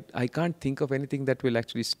 But I can't think of anything that will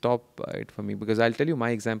actually stop it for me. Because I'll tell you my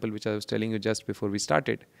example, which I was telling you just before we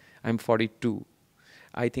started. I'm 42.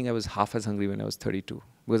 I think I was half as hungry when I was 32.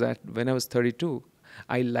 Because when I was 32,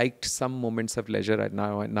 I liked some moments of leisure.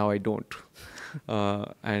 Now I don't.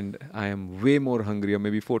 And I am way more hungrier,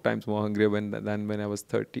 maybe 4 times more hungrier than when I was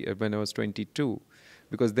 22.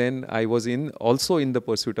 Because then I was also in the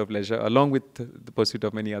pursuit of leisure, along with the pursuit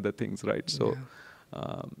of many other things, right? So.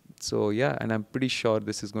 Yeah. And I'm pretty sure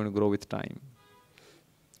this is going to grow with time.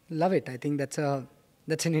 Love it. I think that's an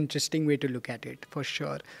interesting way to look at it, for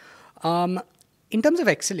sure. In terms of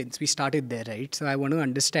excellence, we started there, right? So I want to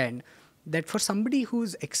understand that for somebody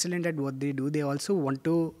who's excellent at what they do, they also want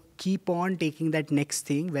to keep on taking that next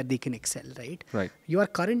thing where they can excel, right? Right. You are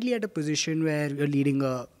currently at a position where you're leading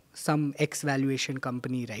some X valuation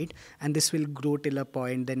company, right? And this will grow till a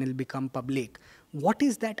point, then it'll become public. What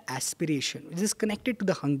is that aspiration? This is connected to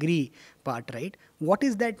the hungry part, right? What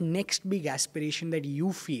is that next big aspiration that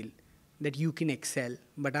you feel that you can excel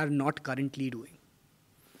but are not currently doing?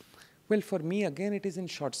 Well, for me, again, it is in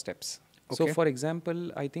short steps. Okay. So, for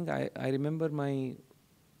example, I think I remember my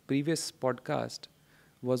previous podcast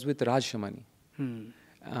was with Raj Shamani.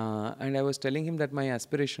 And I was telling him that my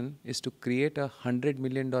aspiration is to create a $100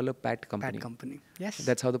 million PAT company. Yes.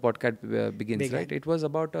 That's how the podcast begins, right? It was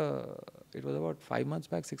about 5 months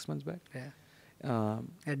back, 6 months back. Yeah.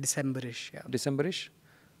 December-ish. Yeah. December-ish.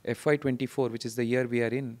 FY24, which is the year we are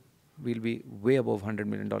in, will be way above $100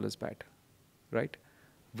 million PAT, right?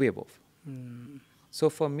 Way above. So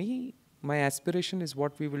for me, my aspiration is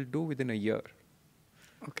what we will do within a year.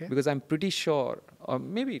 Okay. Because I'm pretty sure, or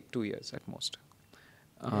maybe 2 years at most.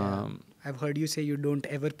 I've heard you say you don't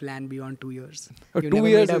ever plan beyond 2 years. You 2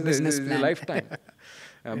 years made a business plan. A lifetime.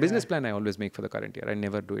 Business plan I always make for the current year. I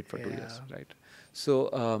never do it for 2 years, right?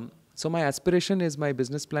 So my aspiration is my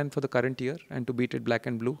business plan for the current year and to beat it black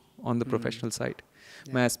and blue on the professional side.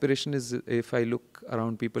 Yeah. My aspiration is, if I look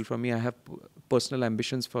around people from me, I have personal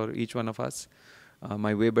ambitions for each one of us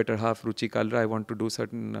My way better half, Ruchi Kalra, I want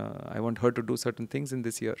her to do certain things in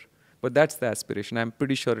this year. But that's the aspiration. I'm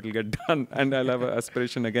pretty sure it'll get done and I'll have an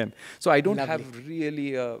aspiration again. So I don't have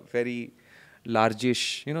really a very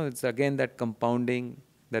largish, it's again that compounding,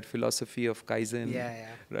 that philosophy of Kaizen,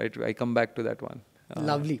 right? I come back to that one.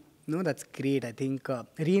 Lovely. No, that's great. I think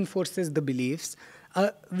reinforces the beliefs.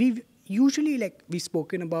 We've usually, we've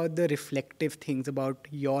spoken about the reflective things about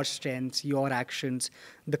your strengths, your actions,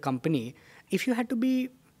 the company. If you had to be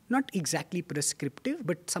not exactly prescriptive,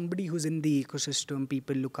 but somebody who's in the ecosystem,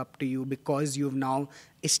 people look up to you because you've now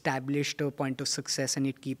established a point of success and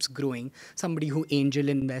it keeps growing. Somebody who angel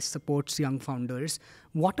invests, supports young founders.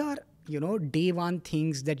 What are, day one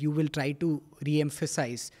things that you will try to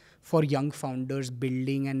re-emphasize for young founders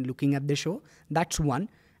building and looking at the show? That's one.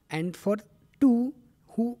 And for two,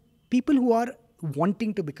 people who are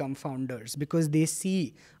wanting to become founders because they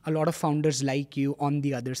see a lot of founders like you on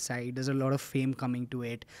the other side. There's a lot of fame coming to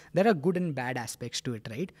it. There are good and bad aspects to it,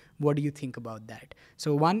 right? What do you think about that?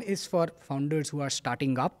 So one is for founders who are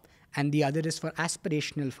starting up and the other is for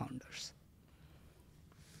aspirational founders.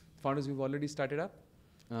 Founders who've already started up,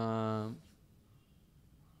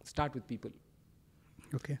 start with people.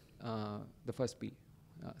 Okay. The first P,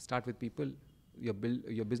 start with people. Your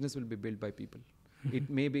business will be built by people.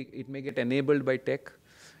 It may get enabled by tech.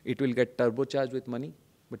 It will get turbocharged with money,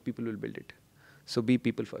 but people will build it. So be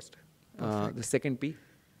people first. The second P,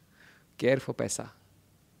 care for paisa.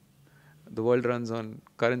 The world runs on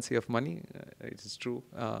currency of money. It is true.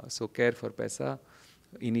 So care for paisa.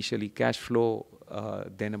 Initially cash flow,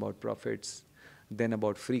 then about profits, then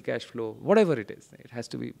about free cash flow, whatever it is. It has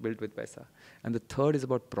to be built with paisa. And the third is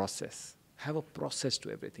about process. Have a process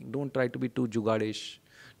to everything. Don't try to be too jugadish.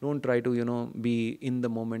 Don't try to, be in the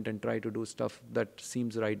moment and try to do stuff that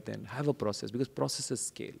seems right then. Have a process because processes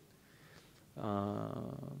scale.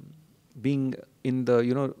 Being in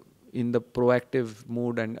the, in the proactive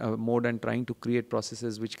mode and trying to create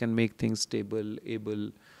processes which can make things stable, able,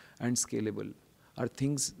 and scalable are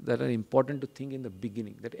things that are important to think in the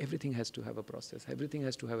beginning, that everything has to have a process. Everything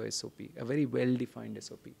has to have a SOP, a very well-defined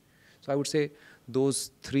SOP. So I would say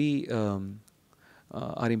those three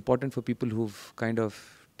are important for people who've kind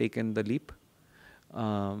of taken the leap.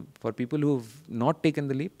 For people who've not taken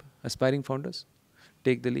the leap, aspiring founders,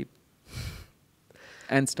 take the leap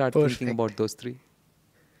and start thinking about those three.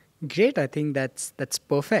 Great. I think that's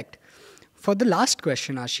perfect. For the last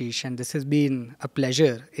question, Ashish, and this has been a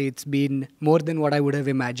pleasure. It's been more than what I would have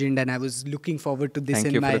imagined, and I was looking forward to this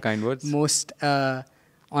in my most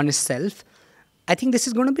honest self. I think this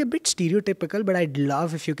is going to be a bit stereotypical, but I'd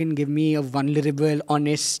love if you can give me a vulnerable,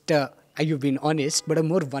 honest, you've been honest, but a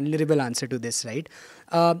more vulnerable answer to this, right?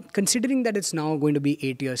 Considering that it's now going to be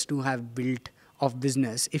 8 years to have built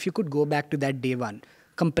OfBusiness, if you could go back to that day one,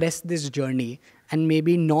 compress this journey and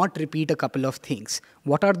maybe not repeat a couple of things.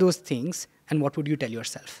 What are those things and what would you tell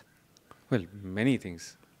yourself? Well, many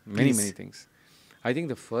things. Many things. I think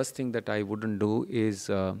the first thing that I wouldn't do is,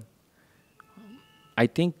 I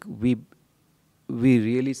think we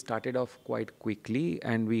really started off quite quickly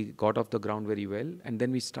and we got off the ground very well. And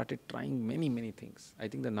then we started trying many, many things. I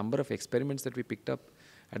think the number of experiments that we picked up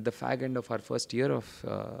at the fag end of our first year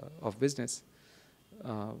of business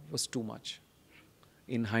was too much.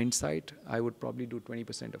 In hindsight, I would probably do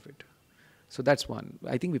 20% of it. So that's one.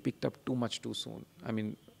 I think we picked up too much too soon. I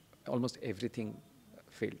mean, almost everything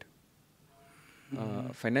failed.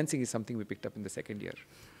 Financing is something we picked up in the second year.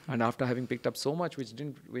 And after having picked up so much which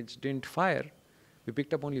didn't fire, we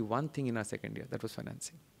picked up only one thing in our second year, that was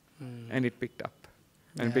financing. And it picked up.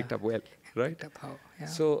 And picked up well, right? Picked up how? Yeah.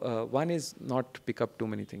 So one is not pick up too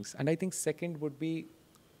many things. And I think second would be,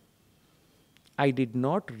 I did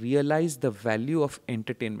not realize the value of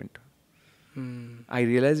entertainment. I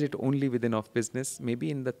realized it only within OfBusiness, maybe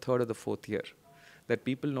in the third or the fourth year, that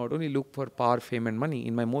people not only look for power, fame and money.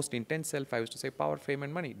 In my most intense self, I used to say power, fame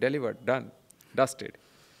and money, delivered, done, dusted.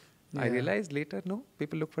 I realized later, no,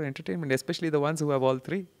 people look for entertainment, especially the ones who have all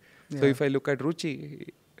three. So if I look at Ruchi,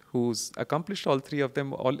 who's accomplished all three of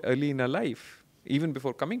them all early in her life, even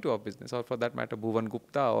before coming to OfBusiness, or for that matter, Bhuvan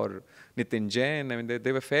Gupta or Nitin Jain, I mean,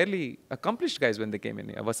 they were fairly accomplished guys when they came in.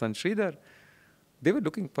 Vasant Sridhar, they were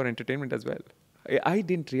looking for entertainment as well. I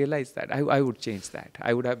didn't realize that. I would change that.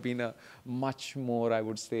 I would have been a much more, I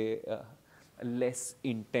would say, less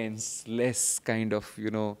intense, less kind of,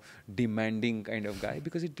 demanding kind of guy,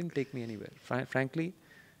 because it didn't take me anywhere. Frankly,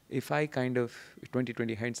 if I kind of,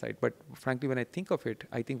 20/20 hindsight, but frankly, when I think of it,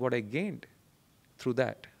 I think what I gained through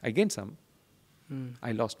that, I gained some,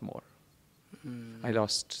 I lost more. I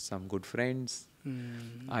lost some good friends.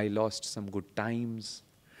 I lost some good times.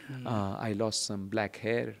 I lost some black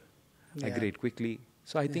hair. I grade quickly.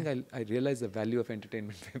 So I think I realized the value of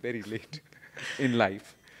entertainment very late in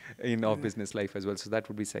life, in our business life as well. So that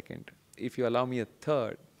would be second. If you allow me a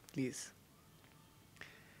third, Please.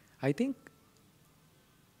 I think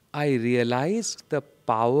I realized the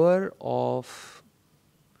power of,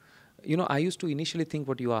 I used to initially think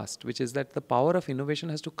what you asked, which is that the power of innovation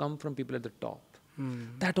has to come from people at the top.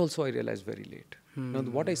 That also I realized very late. Now,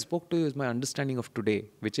 what I spoke to you is my understanding of today,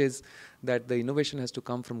 which is that the innovation has to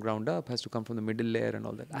come from ground up, has to come from the middle layer and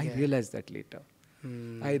all that. I realized that later.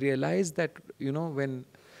 I realized that, when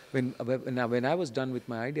I was done with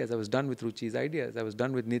my ideas, I was done with Ruchi's ideas, I was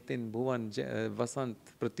done with Nitin, Bhuvan, Vasant,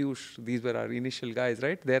 Pratyush, these were our initial guys,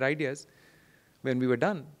 right? Their ideas. When we were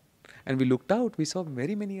done and we looked out, we saw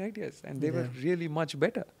very many ideas and they were really much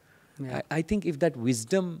better. I think if that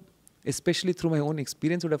wisdom, especially through my own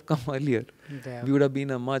experience, would have come earlier, we would have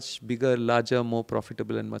been a much bigger, larger, more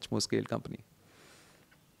profitable and much more scaled company.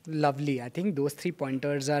 Lovely. I think those 3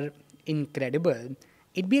 pointers are incredible.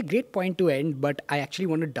 It'd be a great point to end, but I actually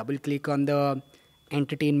want to double click on the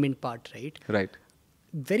entertainment part, right? Right.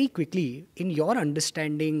 Very quickly, in your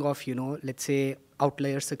understanding of, let's say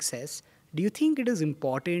outlier success, do you think it is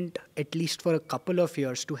important, at least for a couple of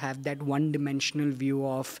years, to have that one-dimensional view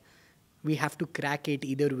of we have to crack it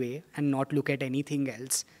either way and not look at anything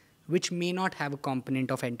else, which may not have a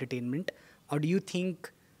component of entertainment? Or do you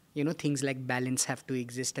think, things like balance have to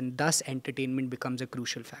exist and thus entertainment becomes a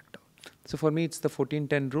crucial factor? So for me, it's the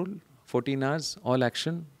 14-10 rule, 14 hours, all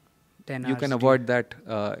action. 10 you hours can avoid that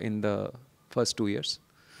in the first 2 years.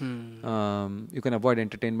 You can avoid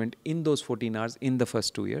entertainment in those 14 hours in the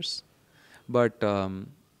first 2 years. But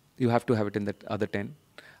you have to have it in the other 10.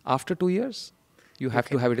 After 2 years, you have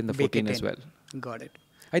to have it in the 14 as well. Got it.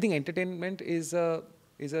 I think entertainment is a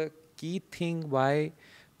key thing why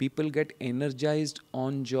people get energized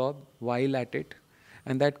on job while at it.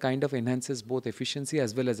 And that kind of enhances both efficiency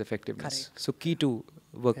as well as effectiveness. Correct. So key to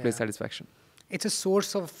workplace satisfaction. It's a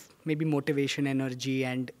source of maybe motivation, energy,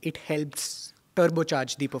 and it helps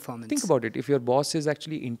turbocharge the performance. Think about it. If your boss is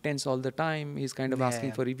actually intense all the time, he's kind of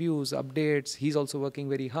asking for reviews, updates. He's also working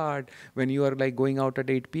very hard. When you are like going out at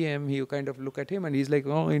 8 p.m., you kind of look at him and he's like,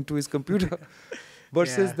 into his computer.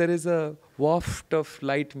 Versus there is a waft of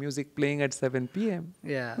light music playing at 7 p.m.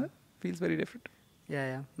 Feels very different.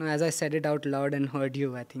 No, as I said it out loud and heard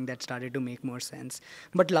you, I think that started to make more sense.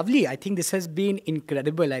 But lovely. I think this has been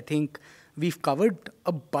incredible. I think we've covered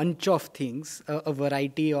a bunch of things, a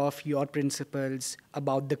variety of your principles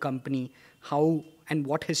about the company, how and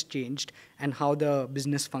what has changed and how the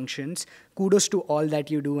business functions. Kudos to all that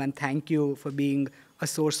you do and thank you for being a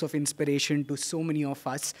source of inspiration to so many of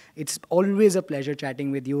us. It's always a pleasure chatting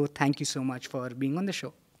with you. Thank you so much for being on the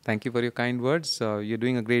show. Thank you for your kind words. You're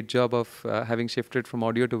doing a great job of having shifted from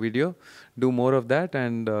audio to video. Do more of that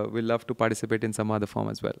and we'll love to participate in some other form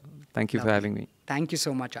as well. Thank you for having me. Thank you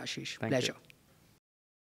so much, Ashish. Pleasure.